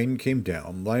afternoon the rain came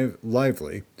down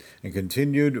lively and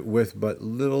continued with but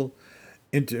little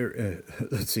intermission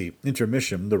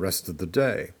the rest of the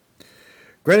day.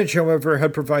 Greenwich, however,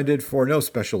 had provided for no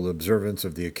special observance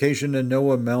of the occasion, and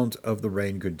no amount of the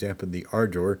rain could dampen the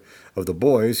ardor of the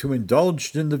boys, who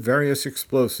indulged in the various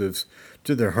explosives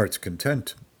to their heart's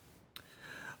content.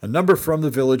 A number from the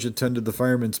village attended the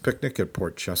firemen's picnic at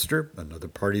Port Chester. Another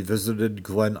party visited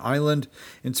Glen Island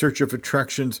in search of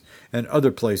attractions, and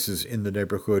other places in the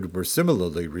neighborhood were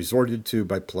similarly resorted to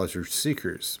by pleasure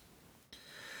seekers.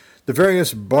 The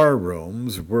various bar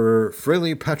rooms were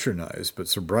freely patronized, but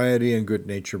sobriety and good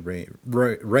nature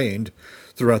reigned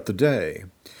throughout the day.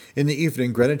 In the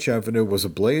evening, Greenwich Avenue was a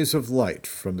blaze of light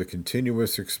from the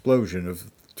continuous explosion of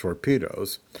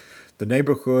torpedoes, the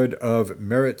neighborhood of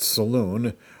Merritt's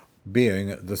Saloon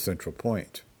being the central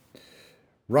point.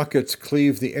 Rockets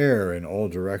cleaved the air in all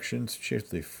directions,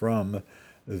 chiefly from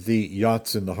the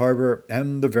yachts in the harbor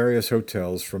and the various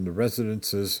hotels from the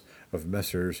residences of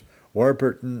Messrs.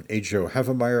 Warburton, H.O.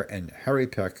 Havemeyer, and Harry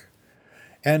Peck,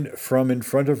 and from in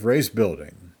front of Ray's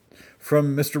building.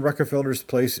 From Mr. Rockefeller's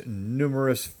place,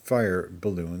 numerous fire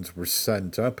balloons were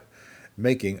sent up,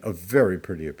 making a very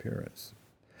pretty appearance.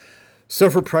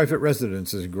 Several private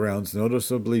residences and grounds,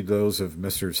 noticeably those of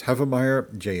Messrs.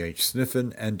 Havemeyer, J.H.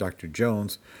 Sniffen, and Dr.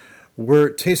 Jones, were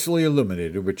tastefully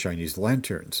illuminated with Chinese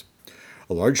lanterns.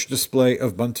 A large display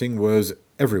of bunting was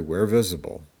everywhere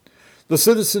visible. The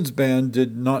Citizens' Band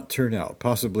did not turn out,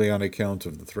 possibly on account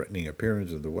of the threatening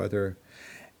appearance of the weather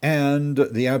and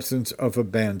the absence of a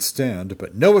bandstand,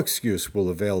 but no excuse will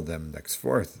avail them next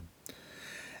Fourth.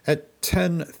 At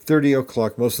 10:30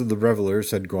 o'clock, most of the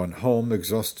revelers had gone home,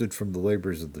 exhausted from the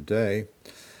labors of the day.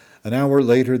 An hour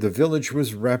later, the village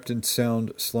was wrapped in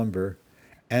sound slumber,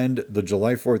 and the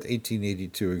July 4th,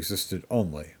 1882 existed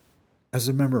only as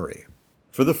a memory.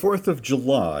 For the 4th of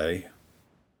July,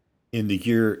 in the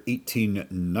year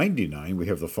 1899, we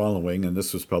have the following, and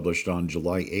this was published on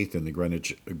July 8th in the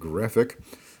Greenwich Graphic.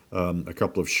 A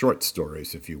couple of short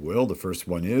stories, if you will. The first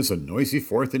one is A Noisy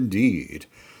Fourth Indeed.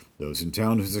 Those in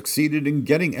town who succeeded in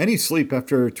getting any sleep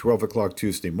after 12 o'clock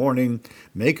Tuesday morning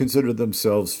may consider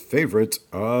themselves favorites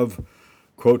of,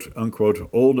 quote-unquote,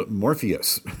 old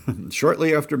Morpheus.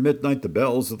 Shortly after midnight, the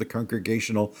bells of the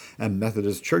Congregational and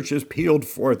Methodist churches pealed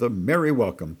forth a merry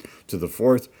welcome to the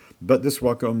Fourth, but this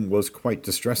welcome was quite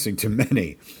distressing to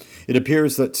many. It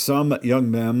appears that some young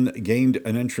men gained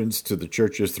an entrance to the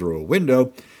churches through a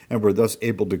window and were thus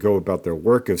able to go about their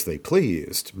work as they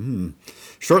pleased.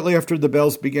 Shortly after the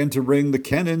bells began to ring, the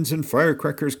cannons and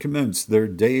firecrackers commenced their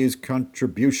day's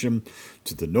contribution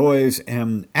to the noise,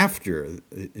 and after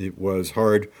it was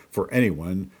hard for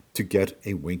anyone to get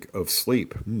a wink of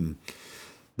sleep.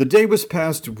 The day was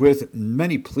passed with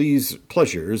many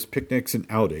pleasures, picnics and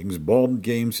outings, ball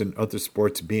games and other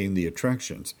sports being the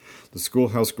attractions. The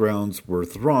schoolhouse grounds were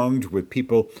thronged with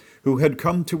people who had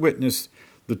come to witness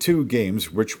the two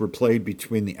games which were played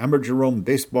between the Amerjerome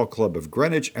Baseball Club of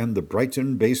Greenwich and the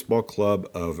Brighton Baseball Club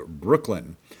of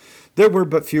Brooklyn. There were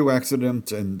but few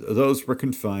accidents, and those were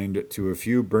confined to a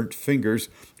few burnt fingers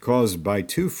caused by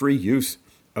too free use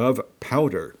of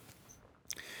powder.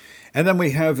 And then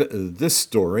we have this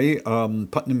story,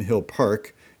 Putnam Hill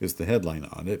Park is the headline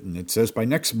on it, and it says, by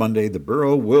next Monday, the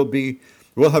borough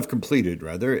will have completed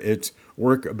its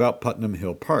work about Putnam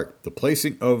Hill Park. The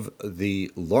placing of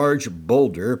the large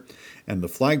boulder and the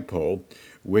flagpole,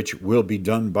 which will be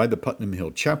done by the Putnam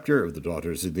Hill chapter of the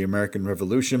Daughters of the American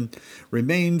Revolution,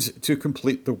 remains to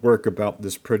complete the work about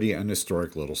this pretty and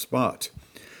historic little spot.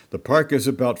 The park is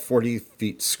about 40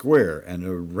 feet square, and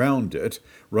around it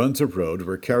runs a road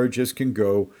where carriages can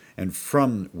go and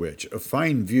from which a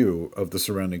fine view of the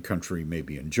surrounding country may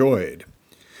be enjoyed.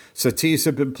 Settees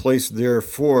have been placed there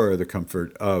for the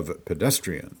comfort of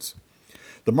pedestrians.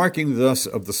 The marking thus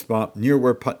of the spot near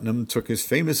where Putnam took his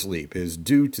famous leap is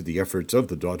due to the efforts of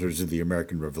the Daughters of the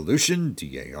American Revolution,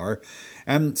 DAR,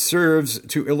 and serves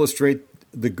to illustrate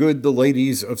the good the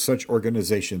ladies of such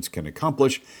organizations can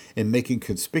accomplish in making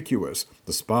conspicuous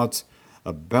the spots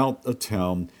about a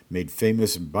town made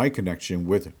famous by connection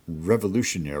with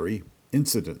revolutionary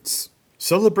incidents.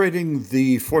 Celebrating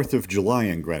the 4th of July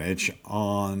in Greenwich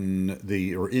in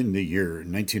the year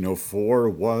 1904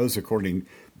 was, according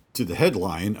to the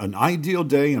headline, an ideal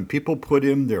day, and people put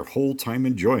in their whole time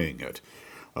enjoying it.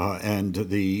 And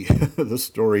the the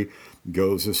story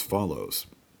goes as follows.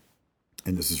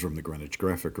 And this is from the Greenwich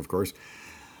Graphic, of course.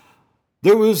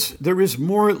 There is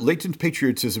more latent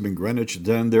patriotism in Greenwich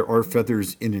than there are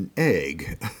feathers in an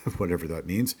egg, whatever that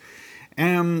means,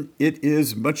 and it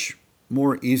is much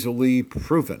more easily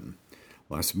proven.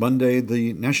 Last Monday,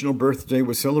 the national birthday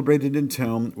was celebrated in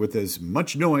town with as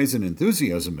much noise and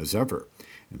enthusiasm as ever,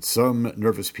 and some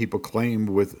nervous people claim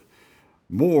with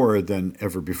more than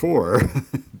ever before.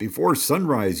 Before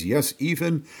sunrise, yes,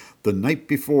 even the night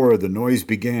before the noise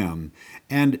began,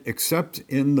 and except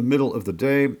in the middle of the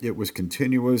day, it was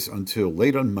continuous until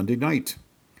late on Monday night.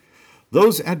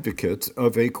 Those advocates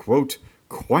of a, quote,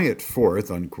 quiet 4th,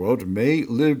 unquote, may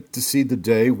live to see the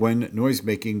day when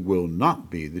noisemaking will not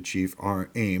be the chief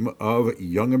aim of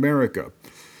young America.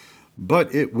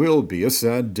 But it will be a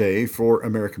sad day for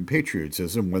American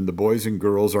patriotism when the boys and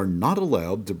girls are not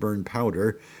allowed to burn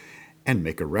powder and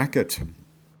make a racket.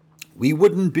 We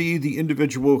wouldn't be the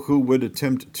individual who would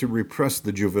attempt to repress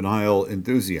the juvenile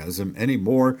enthusiasm any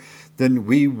more than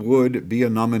we would be a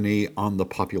nominee on the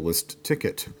populist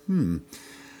ticket. The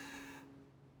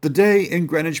day in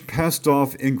Greenwich passed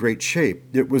off in great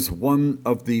shape. It was one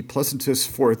of the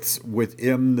pleasantest Fourths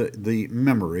within the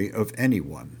memory of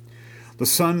anyone. The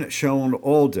sun shone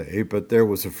all day, but there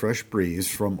was a fresh breeze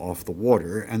from off the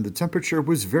water, and the temperature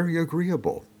was very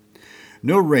agreeable.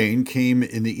 No rain came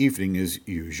in the evening as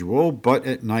usual, but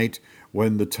at night,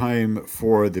 when the time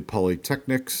for the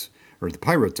pyrotechnics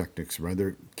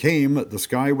came, the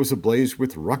sky was ablaze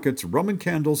with rockets, Roman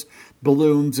candles,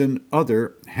 balloons, and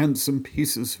other handsome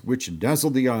pieces which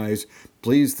dazzle the eyes,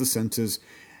 please the senses,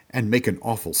 and make an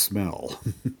awful smell.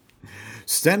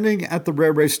 Standing at the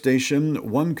railway station,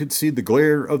 one could see the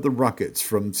glare of the rockets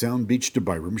from Sound Beach to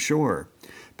Byram Shore.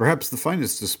 Perhaps the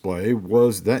finest display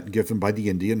was that given by the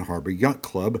Indian Harbor Yacht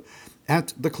Club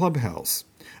at the clubhouse.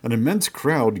 An immense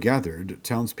crowd gathered,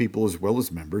 townspeople as well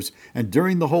as members, and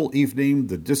during the whole evening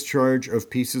the discharge of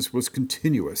pieces was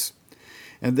continuous.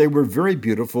 And they were very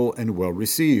beautiful and well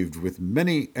received, with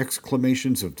many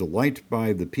exclamations of delight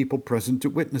by the people present to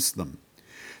witness them.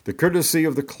 The courtesy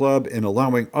of the club in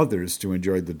allowing others to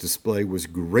enjoy the display was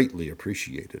greatly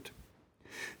appreciated.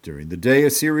 During the day, a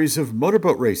series of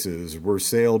motorboat races were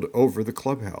sailed over the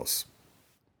clubhouse,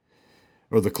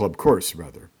 or the club course,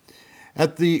 rather.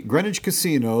 At the Greenwich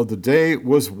Casino, the day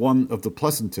was one of the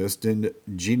pleasantest, and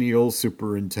genial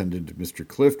Superintendent Mr.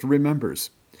 Clift remembers.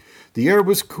 The air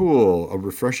was cool, a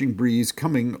refreshing breeze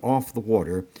coming off the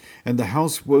water, and the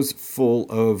house was full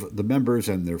of the members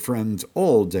and their friends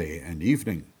all day and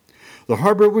evening. The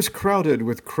harbor was crowded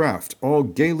with craft, all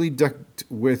gaily decked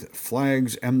with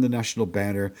flags and the national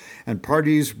banner, and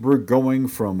parties were going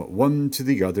from one to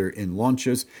the other in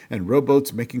launches and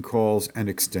rowboats making calls and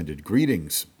extended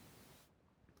greetings.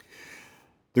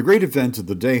 The great event of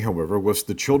the day, however, was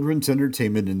the children's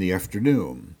entertainment in the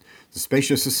afternoon. The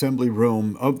spacious assembly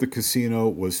room of the casino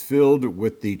was filled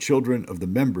with the children of the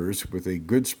members, with a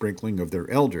good sprinkling of their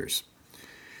elders.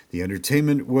 The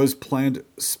entertainment was planned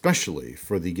specially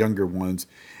for the younger ones,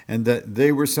 and that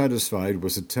they were satisfied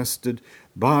was attested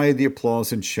by the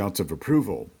applause and shouts of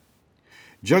approval.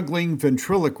 Juggling,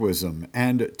 ventriloquism,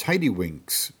 and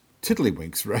tiddlywinks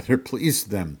pleased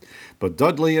them, but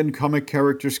Dudley and comic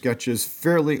character sketches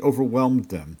fairly overwhelmed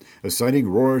them, exciting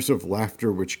roars of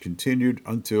laughter which continued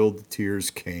until the tears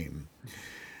came.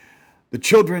 The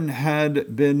children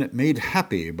had been made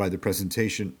happy by the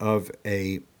presentation of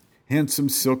a handsome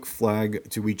silk flag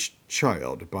to each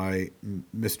child by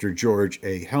Mr. George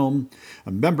A. Helm,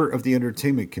 a member of the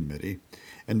entertainment committee,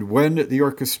 and when the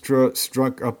orchestra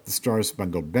struck up the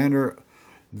Star-Spangled Banner,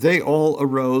 they all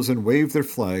arose and waved their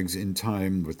flags in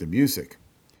time with the music.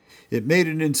 It made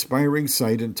an inspiring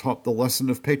sight and taught the lesson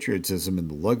of patriotism and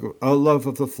the love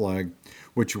of the flag,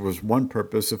 which was one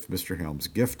purpose of Mr. Helm's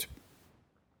gift.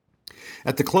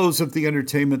 At the close of the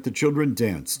entertainment, the children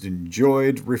danced,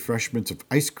 enjoyed refreshments of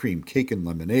ice cream, cake, and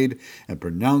lemonade, and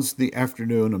pronounced the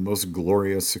afternoon a most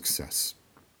glorious success.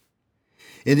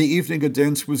 In the evening, a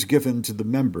dance was given to the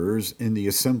members in the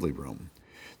assembly room.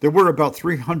 There were about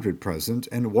 300 present,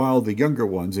 and while the younger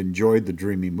ones enjoyed the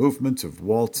dreamy movements of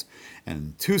waltz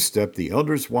and two-step, the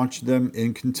elders watched them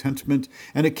in contentment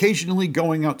and occasionally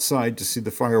going outside to see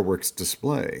the fireworks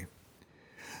display.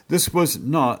 This was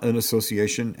not an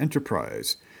association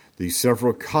enterprise. The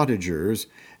several cottagers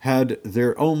had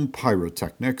their own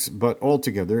pyrotechnics, but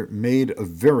altogether made a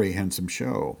very handsome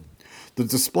show. The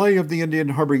display of the Indian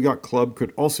Harbor Yacht Club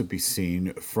could also be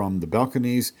seen from the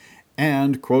balconies,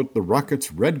 and, quote, the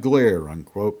rocket's red glare,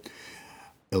 unquote,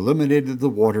 illuminated the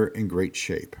water in great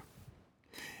shape.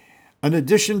 In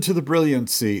addition to the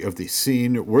brilliancy of the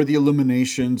scene were the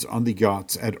illuminations on the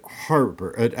yachts at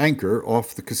anchor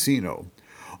off the casino.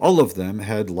 All of them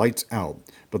had lights out,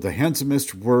 but the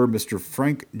handsomest were Mr.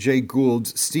 Frank J.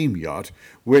 Gould's steam yacht,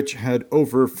 which had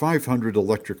over 500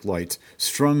 electric lights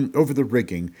strung over the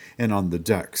rigging and on the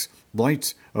decks,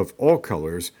 lights of all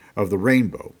colors of the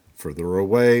rainbow. Further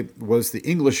away was the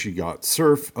English yacht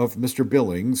Surf of Mr.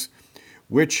 Billings,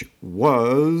 which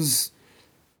was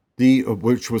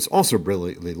also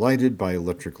brilliantly lighted by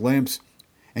electric lamps,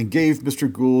 and gave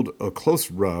Mr. Gould a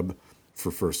close rub for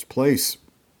first place.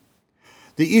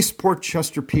 The East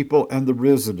Portchester people and the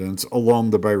residents along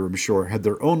the Byram shore had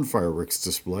their own fireworks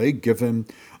display given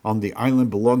on the island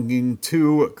belonging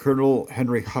to Colonel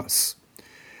Henry Huss.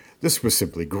 This was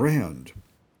simply grand.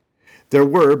 There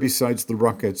were, besides the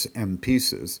rockets and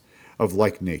pieces of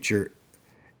like nature,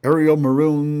 aerial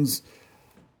maroons,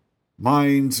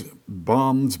 mines,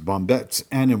 bombs, bombettes,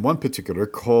 and in one particular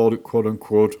called,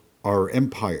 quote-unquote, our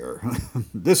empire.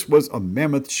 This was a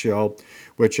mammoth shell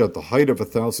which at the height of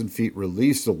 1,000 feet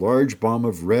released a large bomb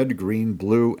of red, green,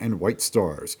 blue, and white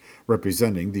stars,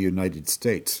 representing the United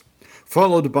States,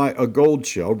 followed by a gold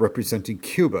shell representing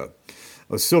Cuba,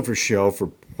 a silver shell for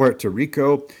Puerto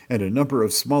Rico, and a number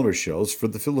of smaller shells for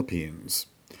the Philippines.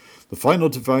 The final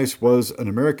device was an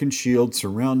American shield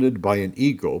surrounded by an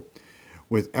eagle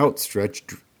with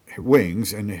outstretched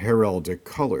wings and heraldic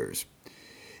colors.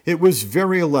 It was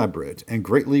very elaborate and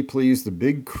greatly pleased the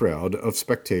big crowd of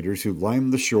spectators who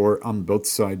lined the shore on both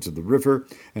sides of the river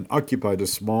and occupied a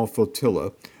small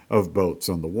flotilla of boats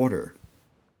on the water.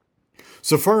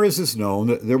 So far as is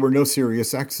known, there were no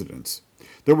serious accidents.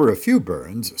 There were a few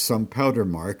burns, some powder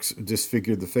marks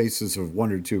disfigured the faces of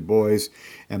one or two boys,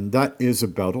 and that is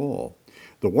about all.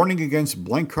 The warning against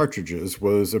blank cartridges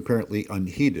was apparently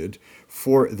unheeded,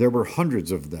 for there were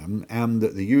hundreds of them, and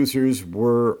the users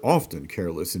were often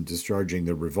careless in discharging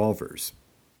their revolvers.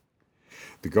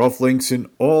 The golf links in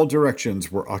all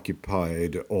directions were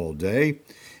occupied all day.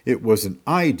 It was an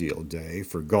ideal day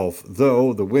for golf,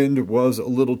 though the wind was a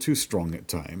little too strong at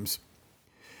times.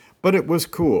 But it was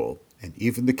cool, and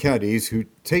even the caddies who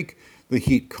take the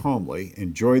heat calmly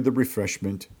enjoy the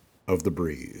refreshment of the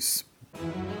breeze.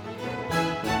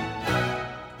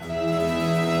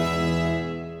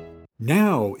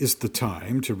 Now is the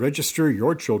time to register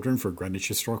your children for Greenwich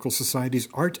Historical Society's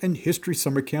Art and History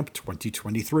Summer Camp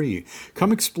 2023.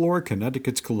 Come explore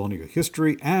Connecticut's colonial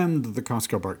history and the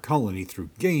Coscobar Colony through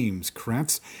games,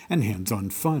 crafts, and hands-on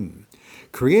fun.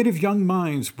 Creative young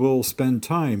minds will spend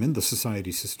time in the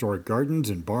Society's historic gardens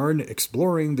and barn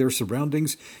exploring their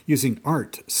surroundings using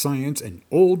art, science, and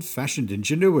old-fashioned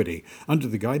ingenuity under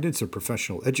the guidance of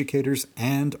professional educators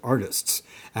and artists.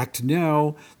 Act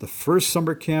now. The first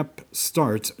summer camp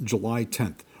starts July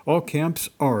 10th. All camps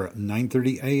are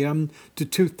 9:30 a.m. to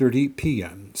 2:30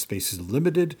 p.m. Space is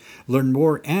limited. Learn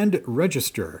more and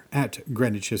register at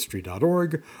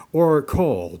greenwichhistory.org or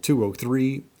call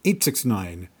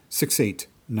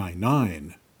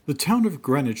 203-869-6899. The town of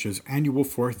Greenwich's annual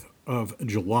 4th of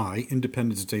July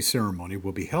Independence Day ceremony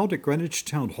will be held at Greenwich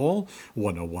Town Hall,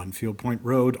 101 Field Point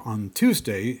Road on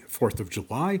Tuesday, 4th of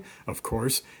July, of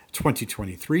course,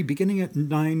 2023, beginning at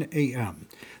 9 a.m.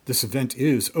 This event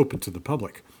is open to the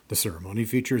public. The ceremony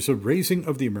features a raising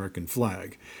of the American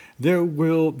flag. There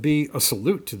will be a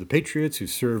salute to the patriots who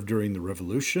served during the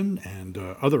Revolution and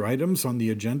other items on the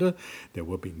agenda. There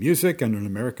will be music and an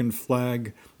American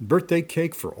flag birthday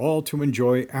cake for all to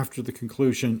enjoy after the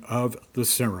conclusion of the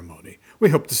ceremony. We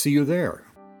hope to see you there.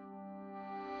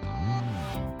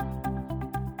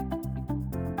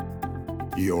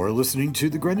 You're listening to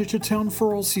the Greenwich Town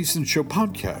for All Seasons Show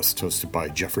podcast, hosted by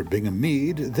Jeffrey Bingham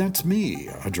Mead. That's me,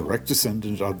 a direct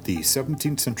descendant of the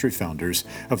 17th century founders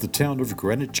of the town of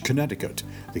Greenwich, Connecticut,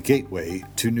 the gateway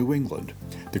to New England.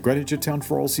 The Greenwich Town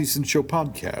for All Seasons Show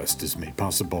podcast is made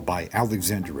possible by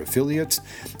Alexander Affiliates,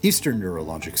 Eastern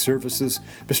Neurologic Services,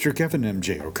 Mr. Kevin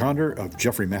M.J. O'Connor of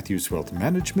Jeffrey Matthews Wealth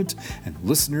Management, and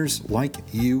listeners like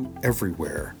you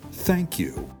everywhere. Thank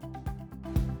you.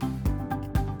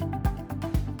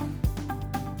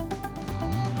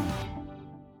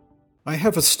 I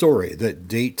have a story that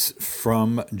dates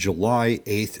from July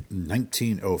 8th,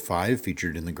 1905,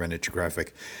 featured in the Greenwich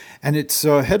Graphic, and its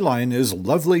headline is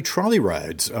Lovely Trolley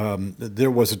Rides.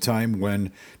 There was a time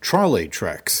when trolley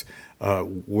treks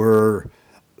were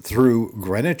through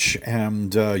Greenwich,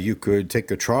 and you could take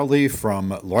a trolley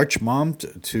from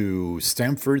Larchmont to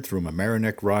Stamford through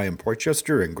Mamaroneck, Rye, and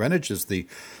Portchester, and Greenwich, as the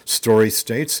story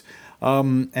states.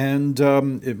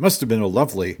 It must have been a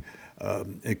lovely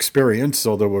experience,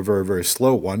 although a very, very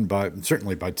slow one,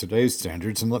 certainly by today's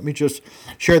standards. And let me just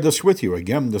share this with you.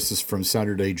 Again, this is from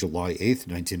Saturday, July 8th,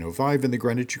 1905, in the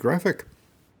Greenwich Graphic.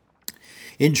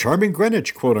 In charming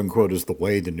Greenwich, quote-unquote, is the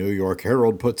way the New York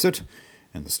Herald puts it,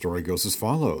 and the story goes as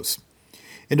follows.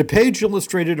 In a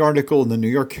page-illustrated article in the New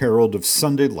York Herald of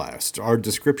Sunday last are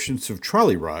descriptions of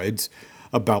trolley rides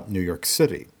about New York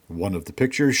City. One of the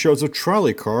pictures shows a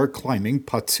trolley car climbing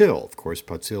Potts Hill. Of course,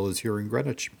 Potts Hill is here in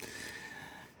Greenwich.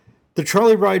 The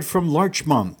trolley ride from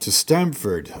Larchmont to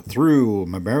Stamford through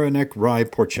Mamaroneck, Rye,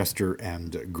 Portchester,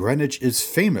 and Greenwich is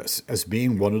famous as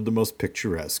being one of the most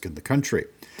picturesque in the country.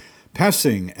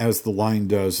 Passing, as the line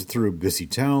does, through busy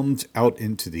towns, out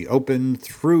into the open,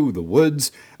 through the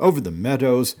woods, over the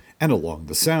meadows, and along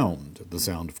the Sound. The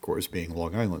Sound, of course, being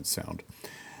Long Island Sound.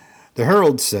 The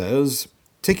Herald says,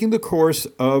 taking the course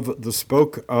of the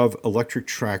spoke of electric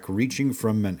track reaching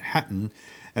from Manhattan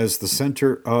as the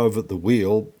center of the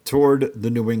wheel toward the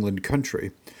New England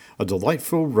country, a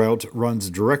delightful route runs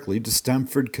directly to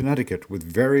Stamford, Connecticut, with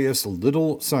various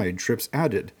little side trips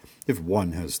added. if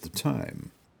one has the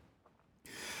time.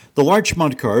 The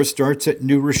Larchmont car starts at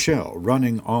New Rochelle,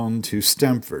 running on to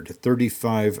Stamford,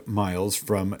 35 miles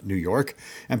from New York,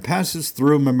 and passes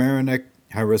through Mamaroneck,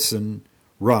 Harrison,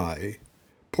 Rye,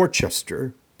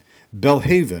 Portchester,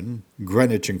 Belhaven,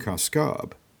 Greenwich, and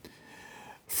Coscob.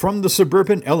 From the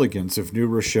suburban elegance of New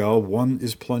Rochelle, one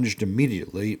is plunged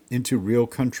immediately into real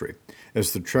country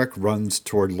as the trek runs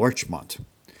toward Larchmont.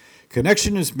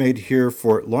 Connection is made here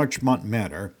for Larchmont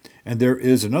Manor, and there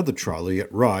is another trolley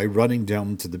at Rye running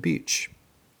down to the beach.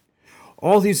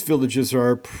 All these villages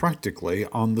are practically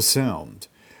on the Sound,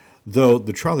 though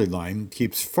the trolley line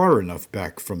keeps far enough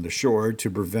back from the shore to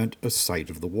prevent a sight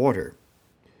of the water.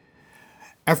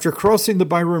 After crossing the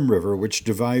Byram River, which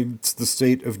divides the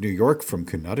state of New York from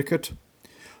Connecticut,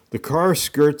 the car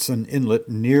skirts an inlet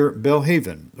near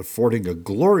Belhaven, affording a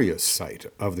glorious sight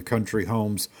of the country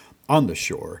homes on the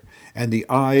shore, and the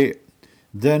eye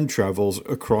then travels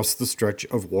across the stretch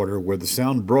of water where the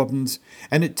Sound broadens,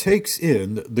 and it takes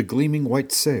in the gleaming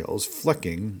white sails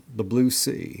flecking the blue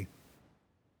sea.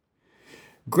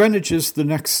 Greenwich is the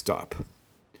next stop.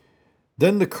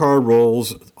 Then the car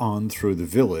rolls on through the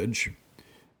village,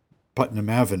 Putnam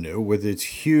Avenue, with its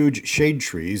huge shade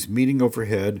trees meeting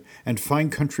overhead and fine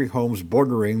country homes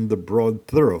bordering the broad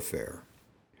thoroughfare.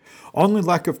 Only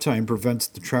lack of time prevents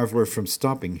the traveler from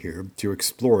stopping here to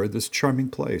explore this charming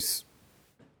place.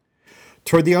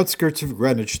 Toward the outskirts of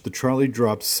Greenwich, the trolley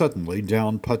drops suddenly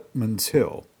down Putnam's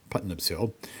Hill,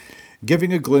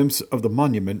 giving a glimpse of the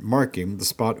monument marking the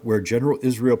spot where General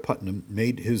Israel Putnam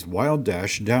made his wild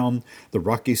dash down the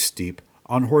rocky steep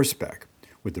on horseback,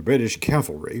 with the British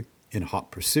cavalry in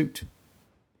hot pursuit.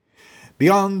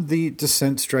 Beyond the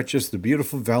descent stretches the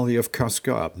beautiful valley of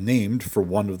Coscob, named for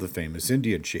one of the famous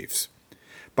Indian chiefs.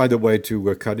 By the way,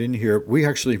 to cut in here, we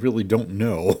actually really don't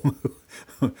know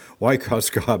why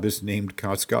Coscob is named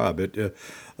Coscob. It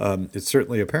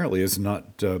certainly apparently is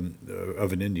not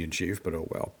of an Indian chief, but oh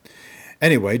well.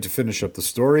 Anyway, to finish up the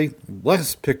story,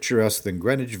 less picturesque than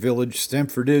Greenwich Village,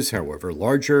 Stamford is, however,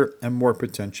 larger and more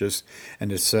pretentious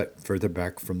and is set further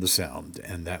back from the Sound.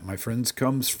 And that, my friends,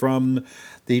 comes from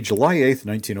the July 8th,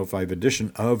 1905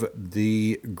 edition of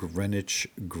the Greenwich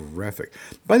Graphic.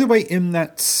 By the way, in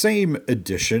that same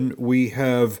edition, we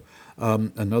have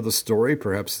another story.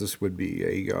 Perhaps this would be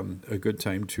a good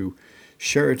time to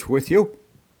share it with you.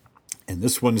 And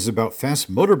this one is about fast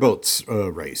motorboats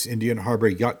race, Indian Harbor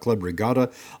Yacht Club Regatta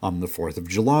on the 4th of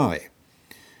July.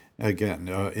 Again,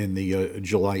 in the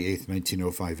July 8th,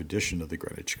 1905 edition of the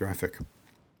Greenwich Graphic.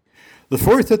 The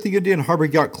 4th at the Indian Harbor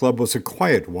Yacht Club was a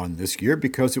quiet one this year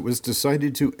because it was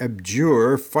decided to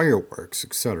abjure fireworks,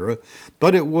 etc.,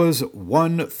 but it was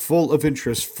one full of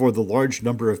interest for the large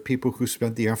number of people who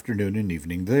spent the afternoon and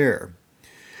evening there.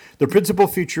 The principal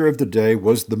feature of the day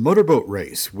was the motorboat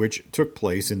race, which took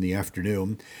place in the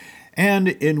afternoon, and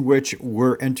in which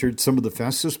were entered some of the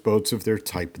fastest boats of their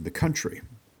type in the country.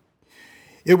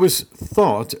 It was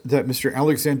thought that Mr.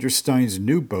 Alexander Stein's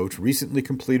new boat, recently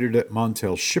completed at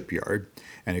Montel Shipyard,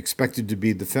 and expected to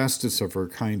be the fastest of her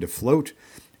kind afloat,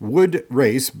 would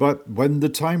race, but when the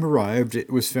time arrived, it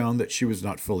was found that she was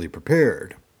not fully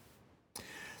prepared.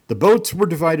 The boats were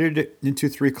divided into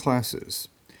three classes.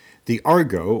 The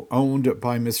Argo, owned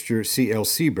by Mr. C.L.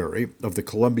 Seabury of the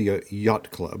Columbia Yacht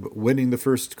Club, winning the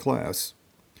first class.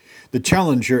 The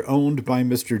Challenger, owned by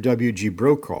Mr. W.G.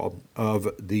 Brokaw of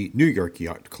the New York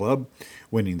Yacht Club,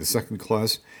 winning the second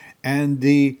class. And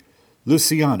the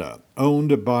Louisiana,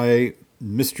 owned by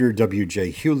Mr. W.J.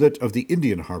 Hewlett of the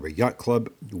Indian Harbor Yacht Club,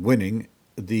 winning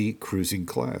the cruising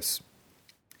class.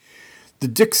 The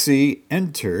Dixie,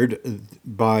 entered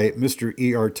by Mr.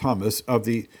 E.R. Thomas of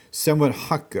the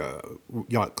Sewanhaka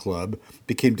Yacht Club,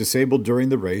 became disabled during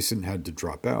the race and had to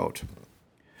drop out.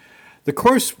 The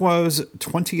course was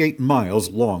 28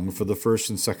 miles long for the first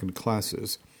and second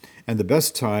classes, and the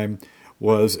best time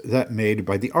was that made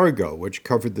by the Argo, which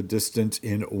covered the distance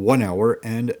in 1 hour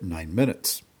and 9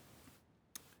 minutes.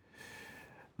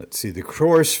 Let's see, the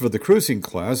course for the cruising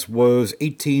class was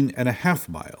 18.5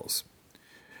 miles.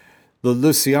 The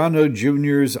Luciano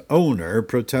Jr.'s owner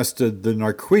protested the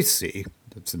Narquisi,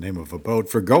 that's the name of a boat,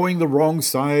 for going the wrong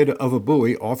side of a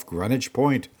buoy off Greenwich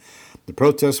Point. The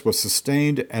protest was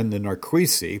sustained, and the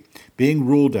Narquisi, being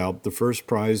ruled out, the first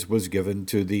prize was given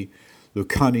to the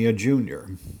Lucania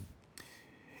Jr.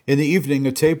 In the evening,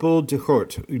 a table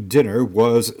d'hôte dinner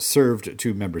was served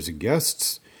to members and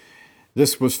guests.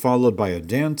 This was followed by a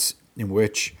dance in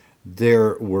which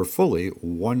there were fully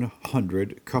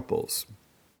 100 couples.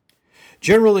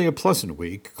 Generally a pleasant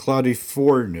week, cloudy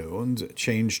forenoons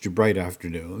changed to bright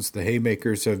afternoons. The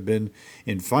haymakers have been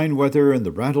in fine weather, and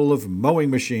the rattle of mowing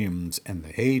machines and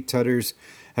the hay tedders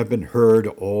have been heard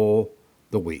all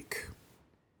the week.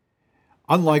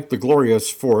 Unlike the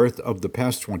glorious 4th of the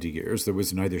past 20 years, there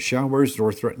was neither showers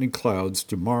nor threatening clouds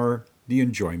to mar the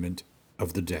enjoyment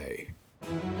of the day.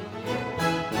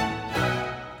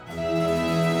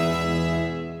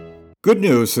 Good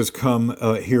news has come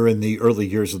here in the early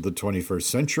years of the 21st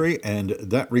century, and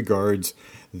that regards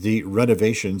the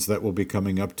renovations that will be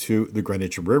coming up to the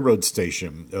Greenwich Railroad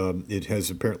Station. It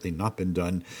has apparently not been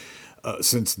done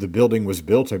since the building was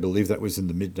built. I believe that was in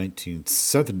the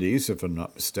mid-1970s, if I'm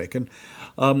not mistaken.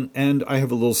 And I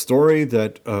have a little story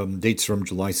that dates from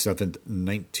July 7th,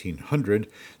 1900,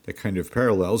 that kind of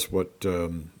parallels what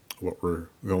we're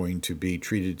going to be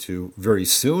treated to very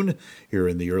soon here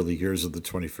in the early years of the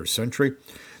 21st century.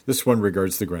 This one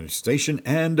regards the Greenwich Station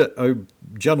and a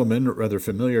gentleman rather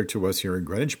familiar to us here in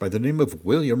Greenwich by the name of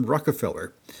William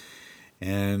Rockefeller.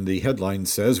 And the headline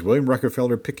says, William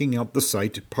Rockefeller picking out the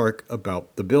site, park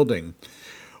about the building.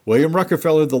 William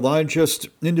Rockefeller, the largest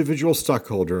individual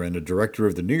stockholder and a director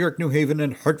of the New York, New Haven,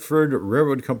 and Hartford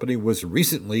Railroad Company, was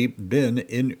recently been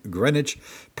in Greenwich,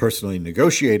 personally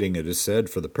negotiating, it is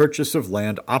said, for the purchase of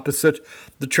land opposite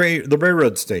the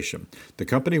railroad station. The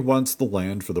company wants the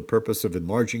land for the purpose of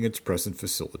enlarging its present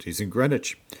facilities in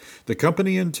Greenwich. The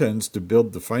company intends to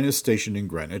build the finest station in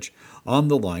Greenwich on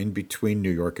the line between New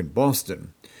York and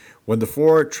Boston. When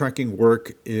the tracking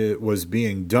work was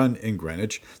being done in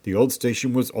Greenwich, the old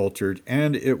station was altered,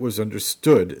 and it was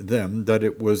understood then that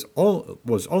it was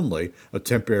only a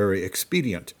temporary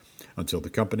expedient until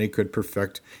the company could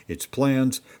perfect its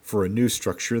plans for a new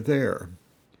structure there.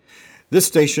 This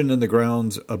station and the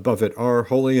grounds above it are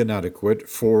wholly inadequate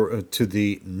to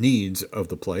the needs of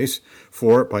the place,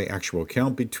 for by actual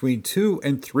count between 200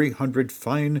 and 300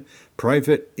 fine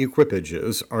private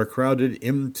equipages are crowded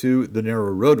into the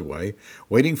narrow roadway,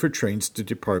 waiting for trains to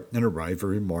depart and arrive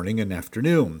every morning and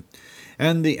afternoon.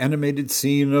 And the animated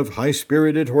scene of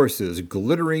high-spirited horses,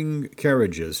 glittering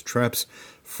carriages, traps,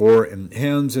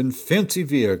 hands and fancy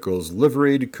vehicles,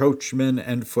 liveried coachmen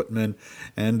and footmen,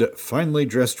 and finely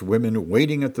dressed women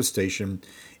waiting at the station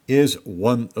is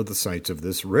one of the sights of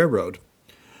this railroad.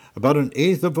 About an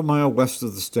eighth of a mile west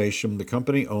of the station, the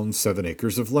company owns 7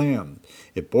 acres of land.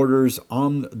 It borders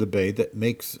on the bay that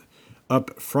makes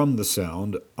up from the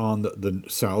Sound on the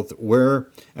south,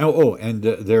 and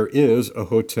there is a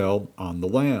hotel on the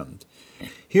land.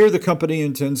 Here the company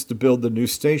intends to build the new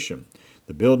station.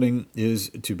 The building is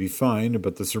to be fine,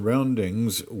 but the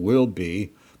surroundings will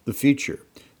be the feature.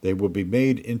 They will be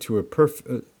made into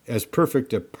as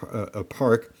perfect a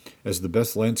park as the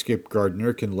best landscape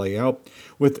gardener can lay out,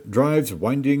 with drives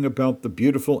winding about the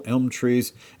beautiful elm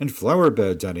trees and flower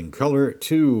beds adding color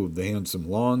to the handsome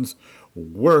lawns.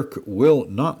 Work will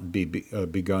not be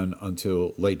begun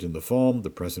until late in the fall. The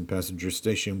present passenger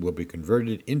station will be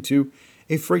converted into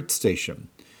a freight station.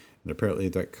 And apparently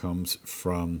that comes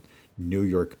from New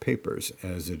York papers,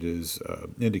 as it is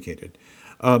indicated.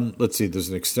 Let's see, there's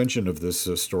an extension of this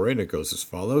story, and it goes as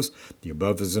follows. The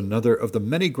above is another of the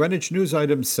many Greenwich news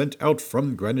items sent out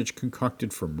from Greenwich,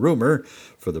 concocted from rumor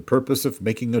for the purpose of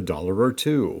making $1 or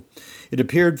 $2. It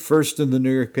appeared first in the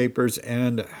New York papers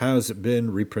and has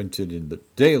been reprinted in the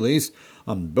dailies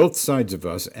on both sides of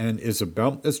us, and is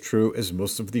about as true as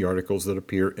most of the articles that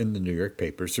appear in the New York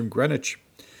papers from Greenwich.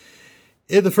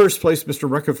 In the first place, Mr.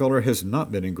 Rockefeller has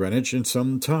not been in Greenwich in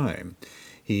some time.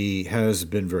 He has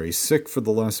been very sick for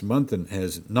the last month and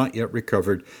has not yet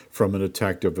recovered from an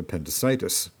attack of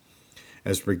appendicitis.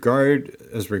 As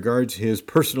regards his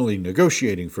personally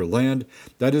negotiating for land,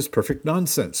 that is perfect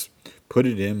nonsense. Put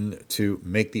it in to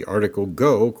make the article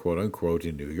go, quote-unquote,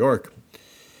 in New York.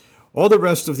 All the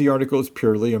rest of the article is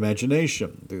purely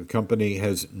imagination. The company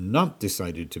has not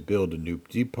decided to build a new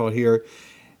depot here,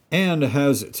 and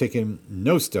has taken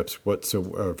no steps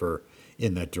whatsoever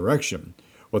in that direction.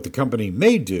 What the company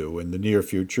may do in the near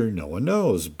future, no one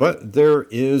knows, but there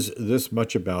is this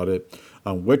much about it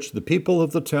on which the people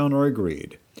of the town are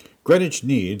agreed. Greenwich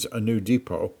needs a new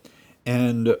depot,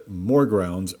 and more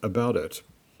grounds about it.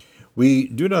 We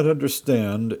do not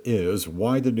understand is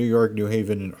why the New York, New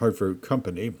Haven, and Hartford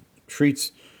Company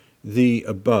treats the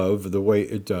above the way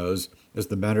it does as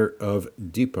the matter of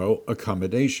depot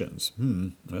accommodations.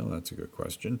 Well, that's a good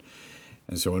question.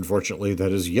 And so, unfortunately,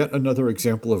 that is yet another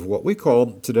example of what we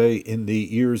call today, in the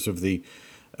years of the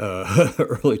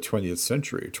early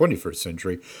 21st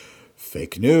century,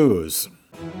 fake news.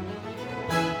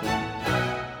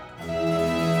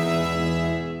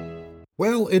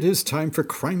 Well, it is time for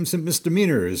Crimes and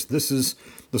Misdemeanors. This is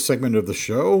the segment of the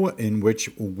show in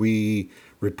which we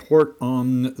report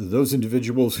on those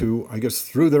individuals who, I guess,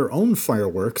 threw their own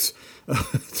fireworks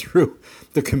through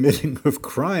the committing of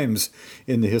crimes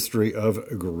in the history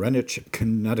of Greenwich,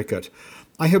 Connecticut.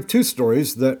 I have two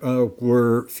stories that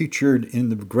were featured in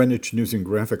the Greenwich News and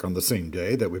Graphic on the same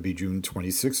day. That would be June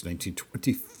 26,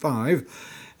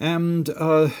 1925. And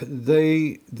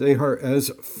they are as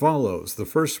follows. The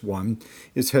first one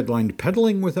is headlined,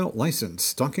 Peddling Without License.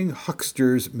 Stalking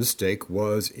Huckster's Mistake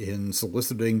Was in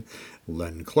Soliciting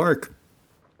Len Clark.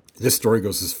 This story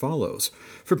goes as follows.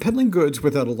 For peddling goods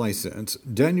without a license,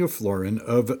 Daniel Florin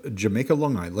of Jamaica,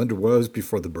 Long Island, was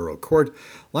before the borough court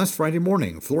last Friday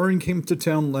morning. Florin came to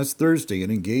town last Thursday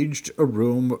and engaged a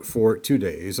room for 2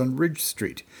 days on Ridge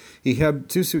Street. He had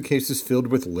 2 suitcases filled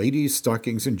with ladies'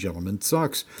 stockings and gentlemen's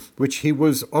socks, which he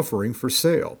was offering for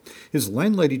sale. His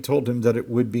landlady told him that it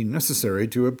would be necessary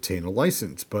to obtain a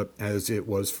license, but as it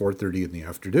was 4:30 in the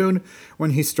afternoon,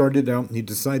 when he started out, he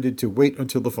decided to wait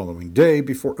until the following day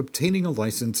before obtaining a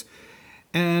license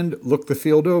and look the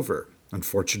field over.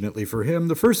 Unfortunately for him,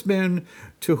 the first man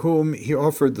to whom he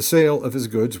offered the sale of his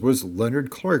goods was Leonard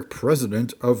Clark,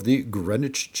 president of the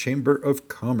Greenwich Chamber of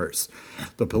Commerce.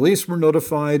 The police were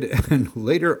notified, and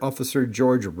later Officer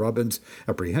George Robbins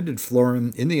apprehended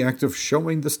Florin in the act of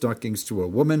showing the stockings to a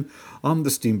woman on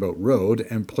the Steamboat Road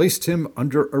and placed him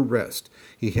under arrest.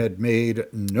 He had made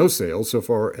no sale so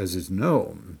far as is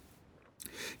known.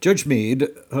 Judge Meade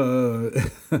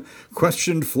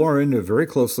questioned Florin very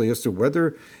closely as to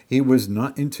whether he was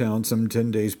not in town some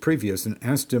 10 days previous and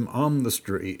asked him on the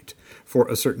street for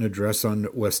a certain address on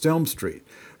West Elm Street.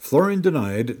 Florin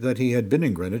denied that he had been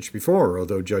in Greenwich before,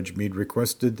 although Judge Meade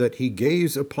requested that he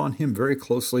gaze upon him very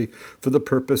closely for the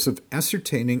purpose of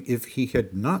ascertaining if he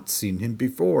had not seen him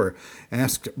before.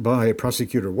 Asked by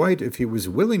Prosecutor White if he was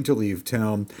willing to leave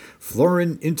town,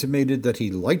 Florin intimated that he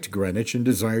liked Greenwich and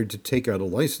desired to take out a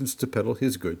license to peddle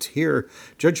his goods here.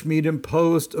 Judge Meade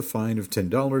imposed a fine of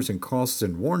 $10 and costs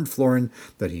and warned Florin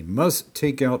that he must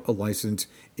take out a license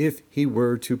if he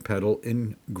were to peddle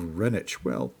in Greenwich.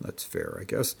 Well, that's fair, I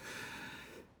guess.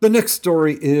 The next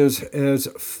story is as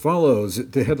follows.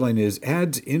 The headline is,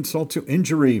 Adds Insult to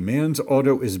Injury. Man's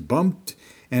auto is bumped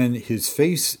and his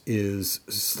face is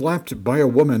slapped by a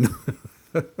woman.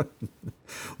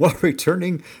 While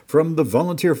returning from the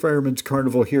Volunteer Firemen's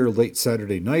Carnival here late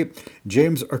Saturday night,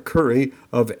 James Arcuri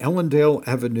of Ellendale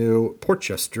Avenue,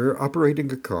 Portchester, operating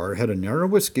a car, had a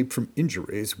narrow escape from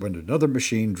injuries when another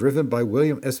machine driven by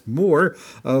William S. Moore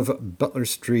of Butler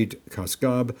Street,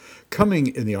 Coscob, coming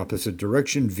in the opposite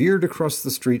direction, veered across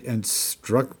the street and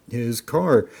struck his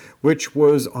car, which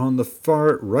was on the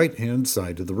far right-hand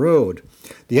side of the road.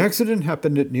 The accident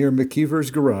happened near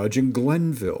McKeever's Garage in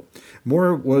Glenville.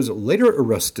 Moore was later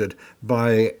arrested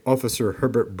by Officer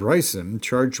Herbert Bryson,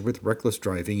 charged with reckless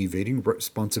driving, evading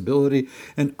responsibility,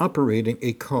 and operating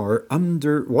a car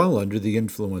while under the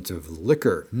influence of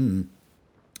liquor.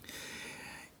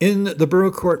 In the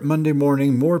borough court Monday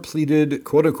morning, Moore pleaded,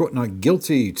 quote-unquote, not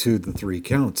guilty to the 3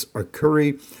 counts.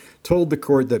 Arcuri told the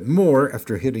court that Moore,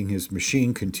 after hitting his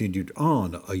machine, continued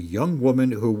on, a young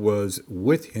woman who was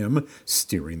with him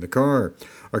steering the car.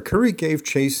 Arcuri gave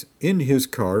chase in his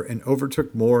car and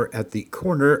overtook Moore at the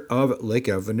corner of Lake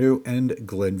Avenue and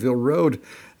Glenville Road.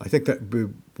 I think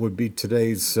that would be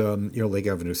today's Lake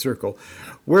Avenue Circle,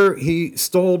 where he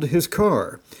stalled his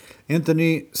car.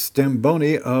 Anthony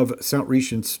Stamboni of South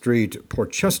Regent Street,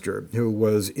 Portchester, who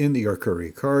was in the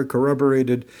Arcuri car,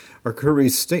 corroborated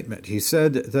Arcuri's statement. He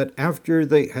said that after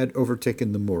they had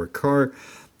overtaken the Moore car,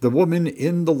 the woman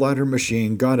in the latter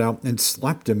machine got out and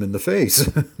slapped him in the face.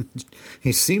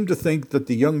 He seemed to think that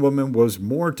the young woman was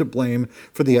more to blame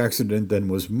for the accident than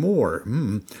was Moore.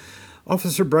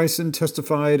 Officer Bryson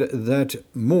testified that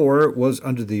Moore was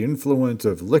under the influence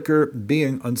of liquor,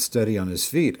 being unsteady on his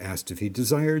feet. Asked if he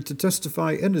desired to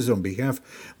testify in his own behalf,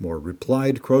 Moore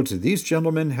replied, quote, these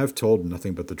gentlemen have told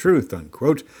nothing but the truth,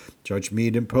 unquote. Judge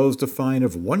Meade imposed a fine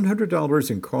of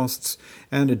 $100 in costs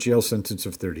and a jail sentence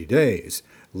of 30 days.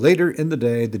 Later in the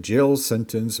day, the jail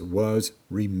sentence was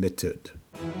remitted.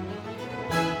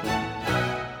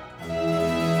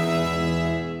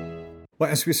 Well,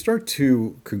 as we start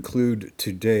to conclude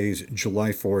today's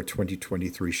July 4,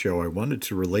 2023 show, I wanted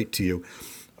to relate to you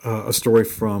a story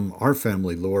from our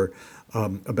family lore.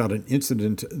 about an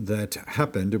incident that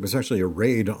happened. It was actually a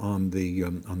raid on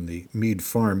the Meade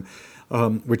farm,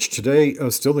 which today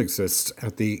still exists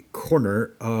at the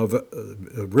corner of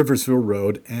Riversville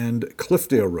Road and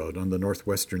Cliffdale Road on the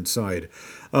northwestern side.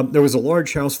 There was a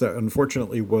large house that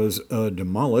unfortunately was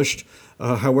demolished.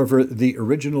 However, the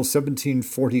original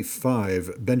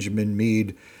 1745 Benjamin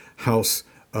Meade house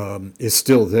is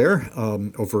still there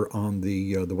over on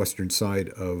the western side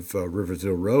of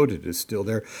Riversville Road. It is still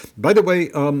there. By the way,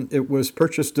 it was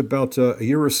purchased about a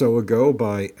year or so ago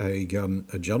by a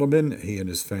gentleman. He and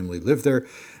his family live there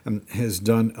and has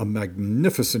done a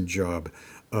magnificent job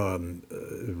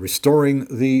restoring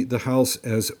the house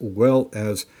as well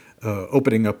as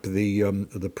opening up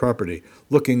the property,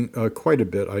 looking quite a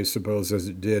bit, I suppose, as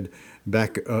it did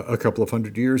back a couple of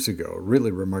hundred years ago.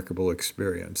 Really remarkable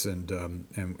experience,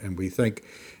 and we thank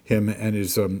him and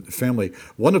his family.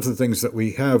 One of the things that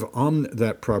we have on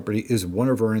that property is one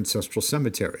of our ancestral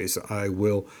cemeteries. I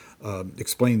will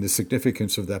explain the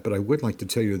significance of that, but I would like to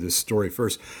tell you this story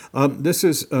first. This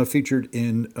is featured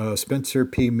in Spencer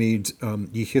P. Mead's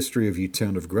Ye History of Ye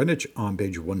Town of Greenwich on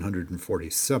page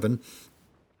 147.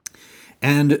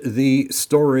 And the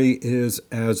story is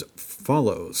as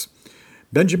follows.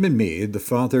 Benjamin Meade, the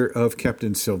father of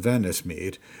Captain Sylvanus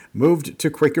Meade, moved to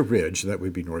Quaker Ridge, that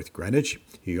would be North Greenwich.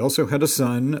 He also had a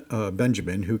son,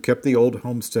 Benjamin, who kept the old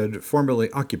homestead formerly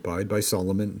occupied by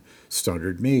Solomon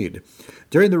Stoddard Meade.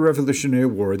 During the Revolutionary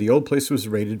War, the old place was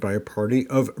raided by a party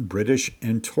of British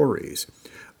and Tories.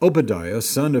 Obadiah,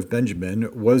 son of Benjamin,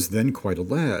 was then quite a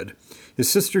lad. His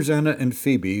sisters Anna and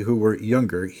Phoebe, who were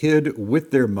younger, hid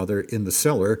with their mother in the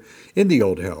cellar in the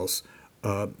old house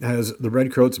as the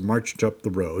redcoats marched up the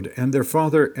road, and their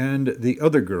father and the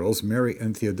other girls, Mary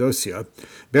and Theodosia,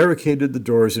 barricaded the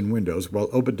doors and windows, while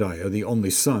Obadiah, the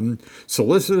only son,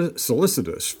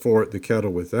 solicitous for the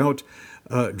cattle without,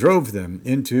 drove them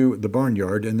into the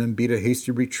barnyard and then beat a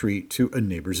hasty retreat to a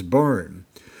neighbor's barn.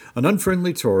 An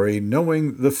unfriendly Tory,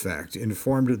 knowing the fact,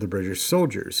 informed the British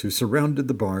soldiers, who surrounded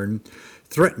the barn,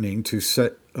 threatening to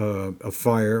set a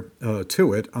fire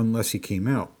to it unless he came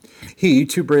out. He,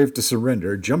 too brave to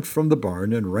surrender, jumped from the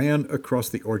barn and ran across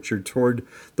the orchard toward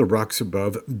the rocks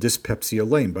above Dyspepsia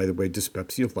Lane. By the way,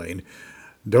 Dyspepsia Lane,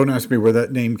 don't ask me where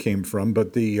that name came from,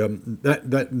 but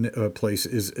that place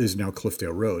is now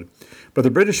Cliffdale Road. But the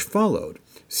British followed.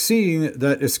 Seeing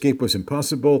that escape was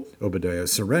impossible, Obadiah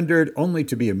surrendered, only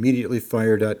to be immediately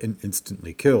fired at and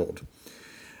instantly killed.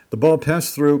 The ball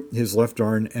passed through his left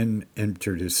arm and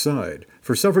entered his side.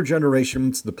 For several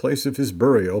generations, the place of his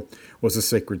burial was a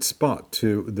sacred spot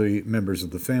to the members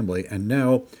of the family, and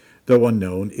now, though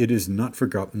unknown, it is not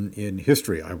forgotten in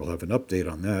history. I will have an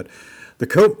update on that. The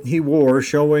coat he wore,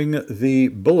 showing the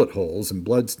bullet holes and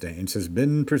bloodstains, has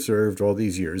been preserved all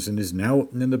these years and is now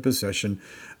in the possession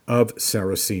of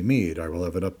Sarah C. Meade. I will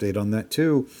have an update on that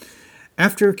too.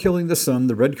 After killing the son,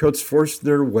 the redcoats forced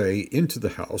their way into the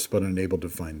house, but unable to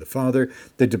find the father,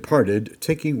 they departed,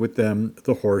 taking with them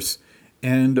the horse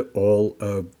and all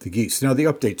of the geese. Now, the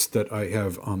updates that I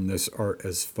have on this are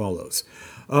as follows.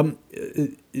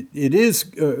 It is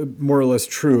more or less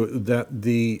true that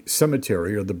the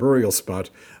cemetery or the burial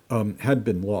spot had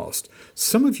been lost.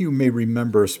 Some of you may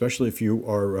remember, especially if you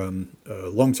are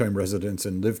longtime residents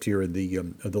and lived here in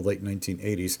the late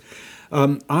 1980s.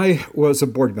 I was a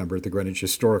board member at the Greenwich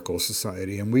Historical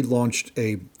Society, and we launched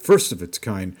a first of its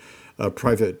kind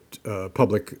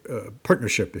private-public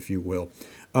partnership, if you will,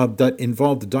 that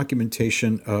involved the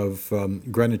documentation of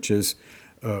Greenwich's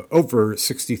over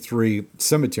 63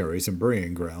 cemeteries and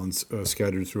burying grounds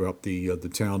scattered throughout the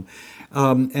town.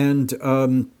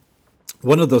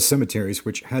 One of those cemeteries,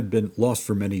 which had been lost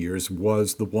for many years,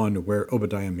 was the one where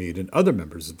Obadiah Meade and other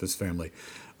members of his family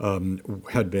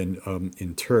had been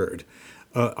interred.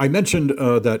 I mentioned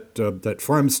that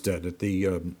farmstead at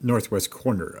the northwest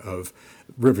corner of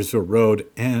Riversville Road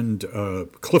and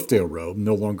Cliffdale Road,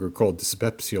 no longer called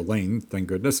Dyspepsia Lane, thank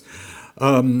goodness.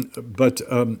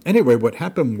 Anyway, what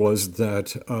happened was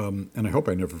that, and I hope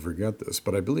I never forget this,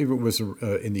 but I believe it was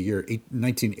in the year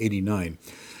 1989,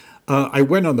 I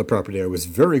went on the property. I was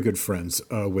very good friends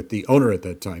with the owner at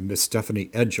that time, Miss Stephanie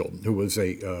Edgell, who was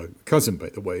a cousin, by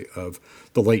the way, of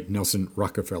the late Nelson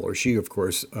Rockefeller. She, of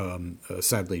course,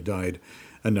 sadly died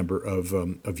a number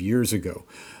of years ago.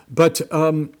 But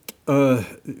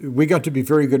we got to be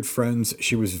very good friends.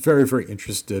 She was very, very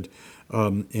interested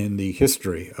in the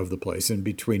history of the place. And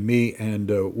between me and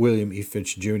William E.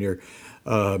 Fitch Jr.,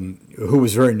 who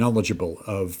was very knowledgeable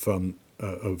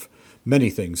of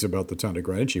many things about the town of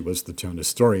Greenwich. He was the town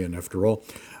historian, after all.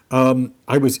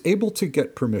 I was able to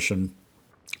get permission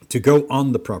to go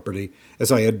on the property,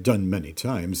 as I had done many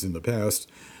times in the past,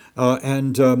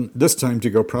 and this time to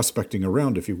go prospecting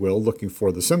around, if you will, looking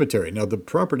for the cemetery. Now, the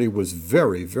property was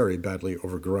very, very badly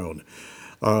overgrown.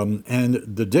 And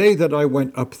the day that I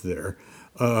went up there,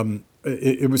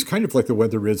 it was kind of like the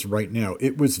weather is right now.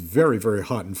 It was very, very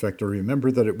hot. In fact, I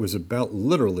remember that it was about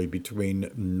literally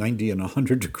between 90 and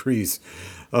 100 degrees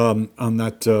on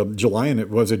that July, and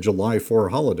it was a July 4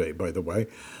 holiday, by the way.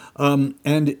 And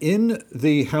in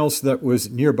the house that was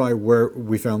nearby where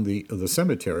we found the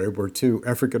cemetery were two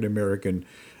African-American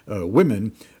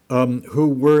women who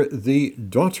were the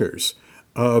daughters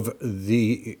of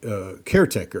the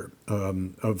caretaker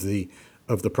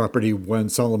of the property when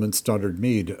Solomon Stoddard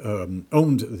Mead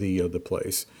owned the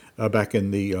place back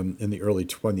in the early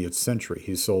 20th century.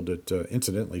 He sold it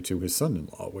incidentally to his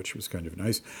son-in-law, which was kind of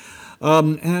nice.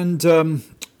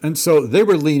 And so they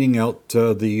were leaning out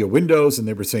the windows and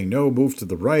they were saying, no, move to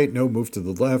the right, no, move to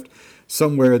the left,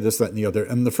 somewhere, this, that, and the other.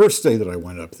 And the first day that I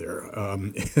went up there,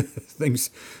 things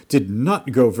did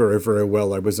not go very, very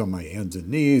well. I was on my hands and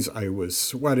knees. I was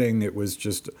sweating. It was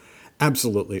just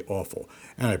absolutely awful.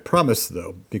 And I promised,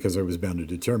 though, because I was bound and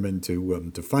determined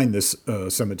to find this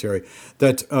cemetery,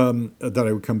 that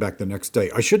I would come back the next day.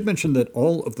 I should mention that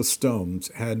all of the stones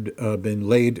had been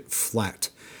laid flat.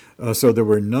 So there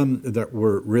were none that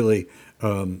were really,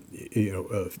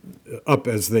 up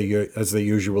as they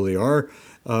usually are.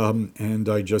 And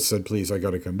I just said, please, I got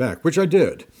to come back, which I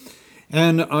did.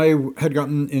 And I had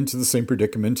gotten into the same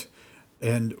predicament.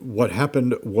 And what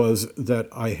happened was that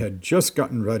I had just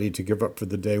gotten ready to give up for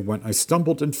the day when I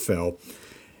stumbled and fell.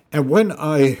 And when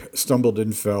I stumbled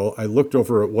and fell, I looked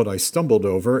over at what I stumbled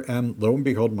over, and lo and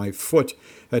behold, my foot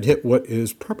had hit what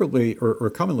is properly or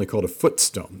commonly called a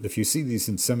footstone. If you see these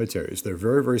in cemeteries, they're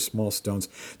very, very small stones.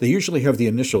 They usually have the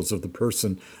initials of the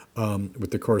person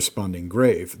with the corresponding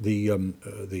grave.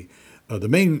 The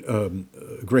main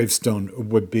gravestone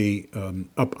would be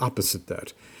up opposite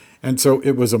that. And so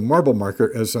it was a marble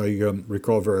marker, as I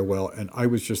recall very well, and I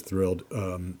was just thrilled,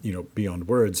 beyond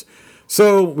words.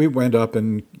 So we went up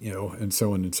and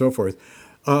so on and so forth,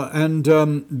 and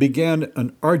began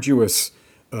an arduous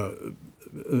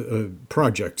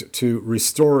project to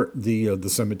restore the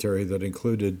cemetery that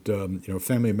included,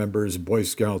 family members, Boy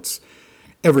Scouts,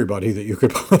 everybody that you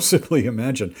could possibly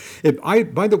imagine.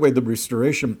 By the way, the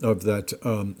restoration of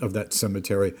that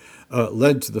cemetery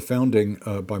led to the founding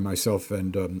by myself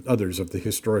and others of the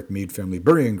Historic Meade Family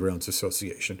Burying Grounds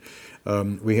Association.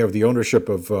 We have the ownership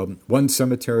of one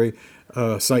cemetery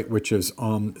site, which is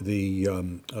on the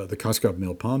Coscob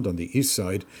Mill Pond on the east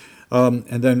side.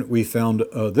 And then we found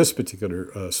this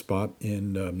particular spot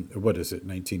in,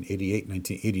 1988,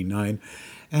 1989.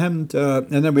 And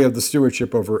then we have the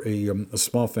stewardship over a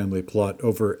small family plot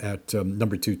over at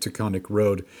number 2 Taconic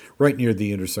Road, right near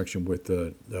the intersection with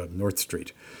North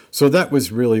Street. So that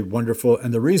was really wonderful.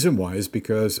 And the reason why is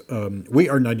because we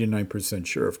are 99%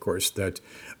 sure, of course, that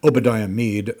Obadiah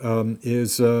Mead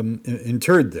is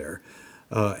interred there.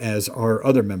 As are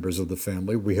other members of the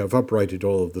family. We have uprighted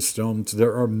all of the stones.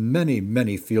 There are many,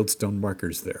 many fieldstone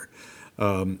markers there.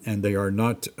 And they are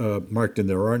not marked, and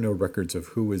there are no records of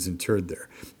who is interred there.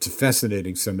 It's a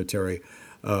fascinating cemetery,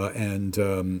 and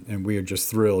we are just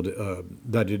thrilled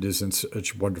that it is in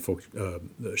such wonderful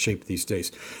shape these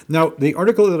days. Now, the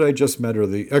article that I just met, or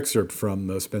the excerpt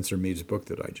from Spencer Mead's book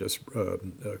that I just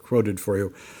quoted for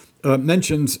you,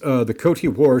 mentions the coat he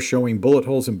wore showing bullet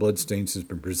holes and bloodstains has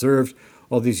been preserved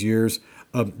all these years.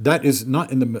 That is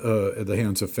not in the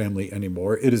hands of family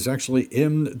anymore. It is actually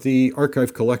in the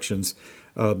archive collections,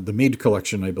 the Mead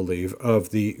collection, I believe,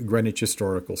 of the Greenwich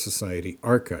Historical Society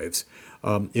archives.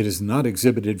 It is not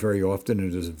exhibited very often.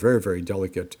 It is a very, very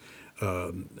delicate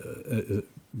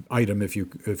item, if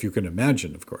you can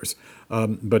imagine, of course.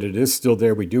 But it is still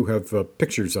there. We do have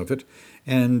pictures of it.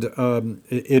 And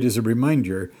it is a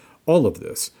reminder, all of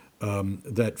this,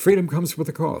 that freedom comes with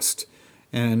a cost.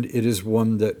 And it is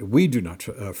one that we do not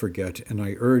forget. And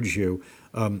I urge you,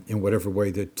 in whatever way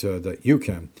that you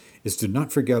can, is to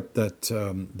not forget that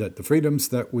that the freedoms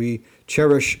that we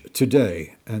cherish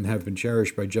today and have been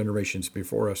cherished by generations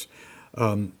before us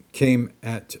came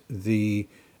at the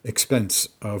expense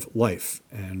of life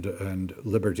and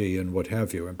liberty and what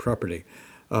have you, and property.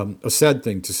 A sad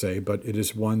thing to say, but it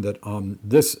is one that on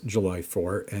this July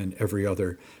 4 and every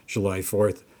other July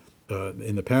 4th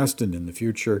in the past and in the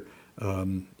future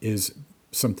is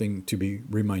something to be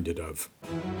reminded of.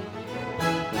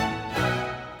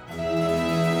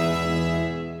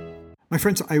 My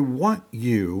friends, I want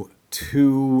you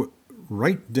to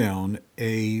write down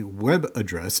a web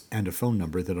address and a phone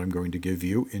number that I'm going to give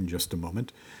you in just a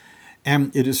moment.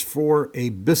 And it is for a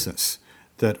business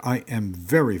that I am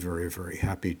very, very, very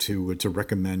happy to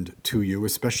recommend to you,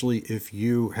 especially if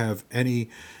you have any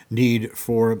need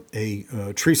for a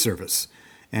tree service.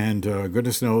 And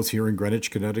goodness knows, here in Greenwich,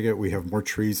 Connecticut, we have more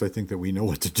trees, I think, that we know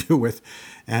what to do with.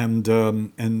 And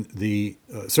the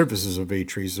services of a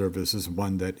tree service is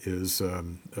one that is,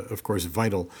 of course,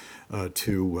 vital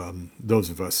to those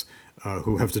of us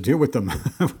who have to deal with them.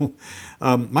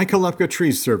 My Kalepka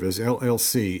Tree Service,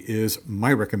 LLC, is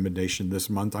my recommendation this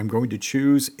month. I'm going to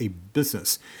choose a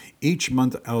business each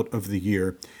month out of the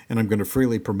year, and I'm going to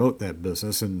freely promote that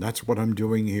business, and that's what I'm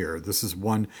doing here. This is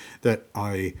one that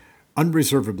I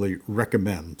unreservedly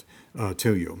recommend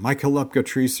to you. My Kalepka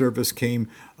Tree Service came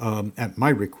at my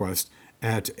request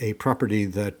at a property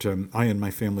that I and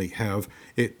my family have.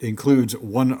 It includes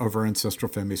one of our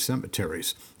ancestral family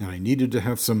cemeteries. And I needed to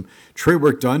have some tree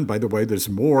work done. By the way, there's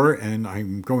more, and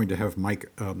I'm going to have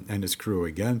Mike and his crew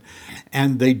again.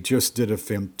 And they just did a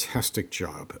fantastic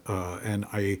job. And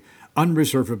I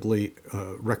unreservedly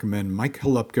recommend Mike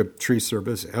Kalepka Tree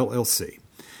Service, LLC.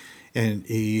 And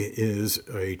he is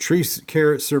a tree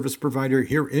care service provider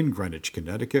here in Greenwich,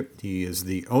 Connecticut. He is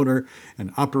the owner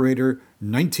and operator,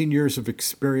 19 years of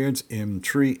experience in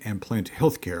tree and plant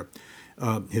health care.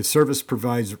 His service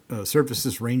provides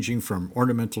services ranging from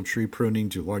ornamental tree pruning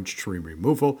to large tree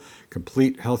removal,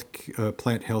 complete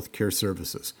plant health care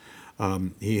services.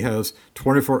 He has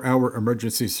 24-hour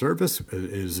emergency service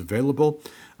is available.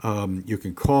 You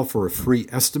can call for a free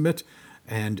estimate.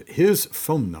 And his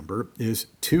phone number is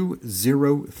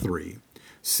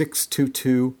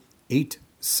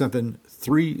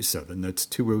 203-622-8737. That's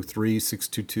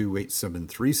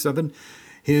 203-622-8737.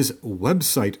 His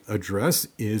website address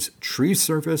is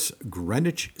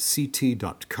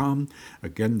treeservicegreenwichct.com.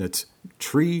 Again, that's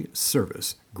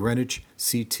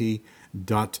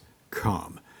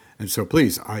treeservicegreenwichct.com. And so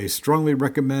please, I strongly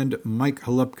recommend Mike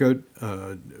Kalepka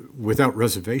without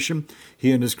reservation.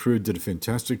 He and his crew did a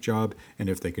fantastic job, and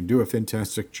if they can do a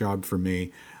fantastic job for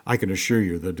me, I can assure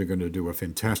you that they're going to do a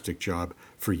fantastic job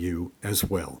for you as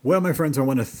well. Well, my friends, I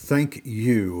want to thank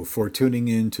you for tuning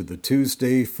in to the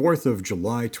Tuesday, 4th of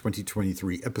July,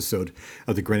 2023 episode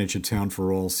of the Greenwich in Town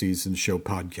for All Seasons Show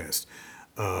podcast.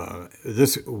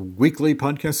 This weekly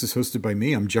podcast is hosted by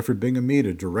me. I'm Jeffrey Bingham Mead,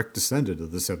 a direct descendant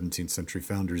of the 17th century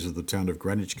founders of the town of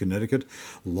Greenwich, Connecticut,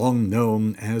 long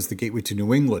known as the gateway to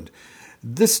New England.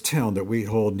 This town that we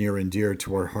hold near and dear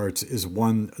to our hearts is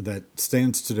one that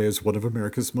stands today as one of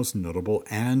America's most notable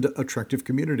and attractive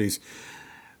communities.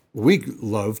 We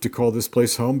love to call this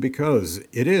place home because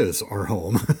it is our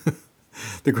home.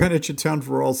 The Greenwich in Town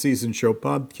for All Seasons Show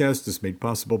podcast is made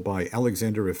possible by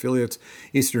Alexander Affiliates,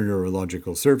 Eastern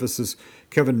Neurological Services,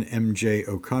 Kevin M.J.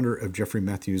 O'Connor of Jeffrey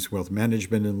Matthews Wealth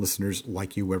Management, and listeners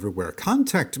like you everywhere.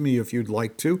 Contact me if you'd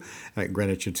like to at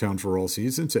Greenwich in Town for All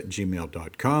Seasons at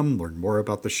gmail.com. Learn more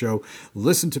about the show.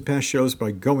 Listen to past shows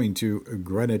by going to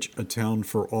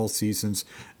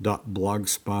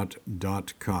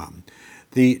greenwichintownforallseasons.blogspot.com.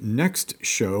 The next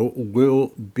show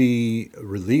will be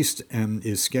released and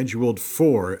is scheduled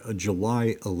for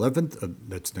July 11th.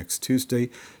 That's next Tuesday,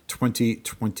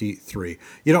 2023.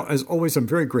 You know, as always, I'm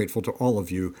very grateful to all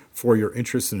of you for your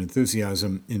interest and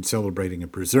enthusiasm in celebrating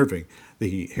and preserving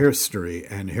the history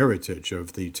and heritage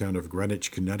of the town of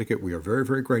Greenwich, Connecticut. We are very,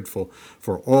 very grateful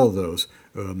for all those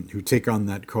who take on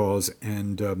that cause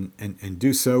and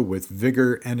do so with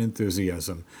vigor and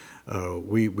enthusiasm.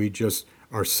 We just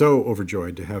are so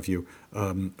overjoyed to have you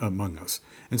among us.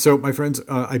 And so, my friends,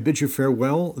 I bid you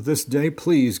farewell this day.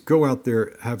 Please go out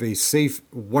there, have a safe,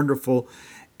 wonderful,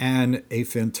 and a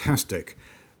fantastic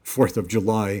 4th of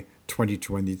July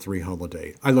 2023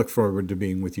 holiday. I look forward to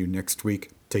being with you next week.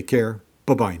 Take care.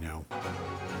 Bye-bye now.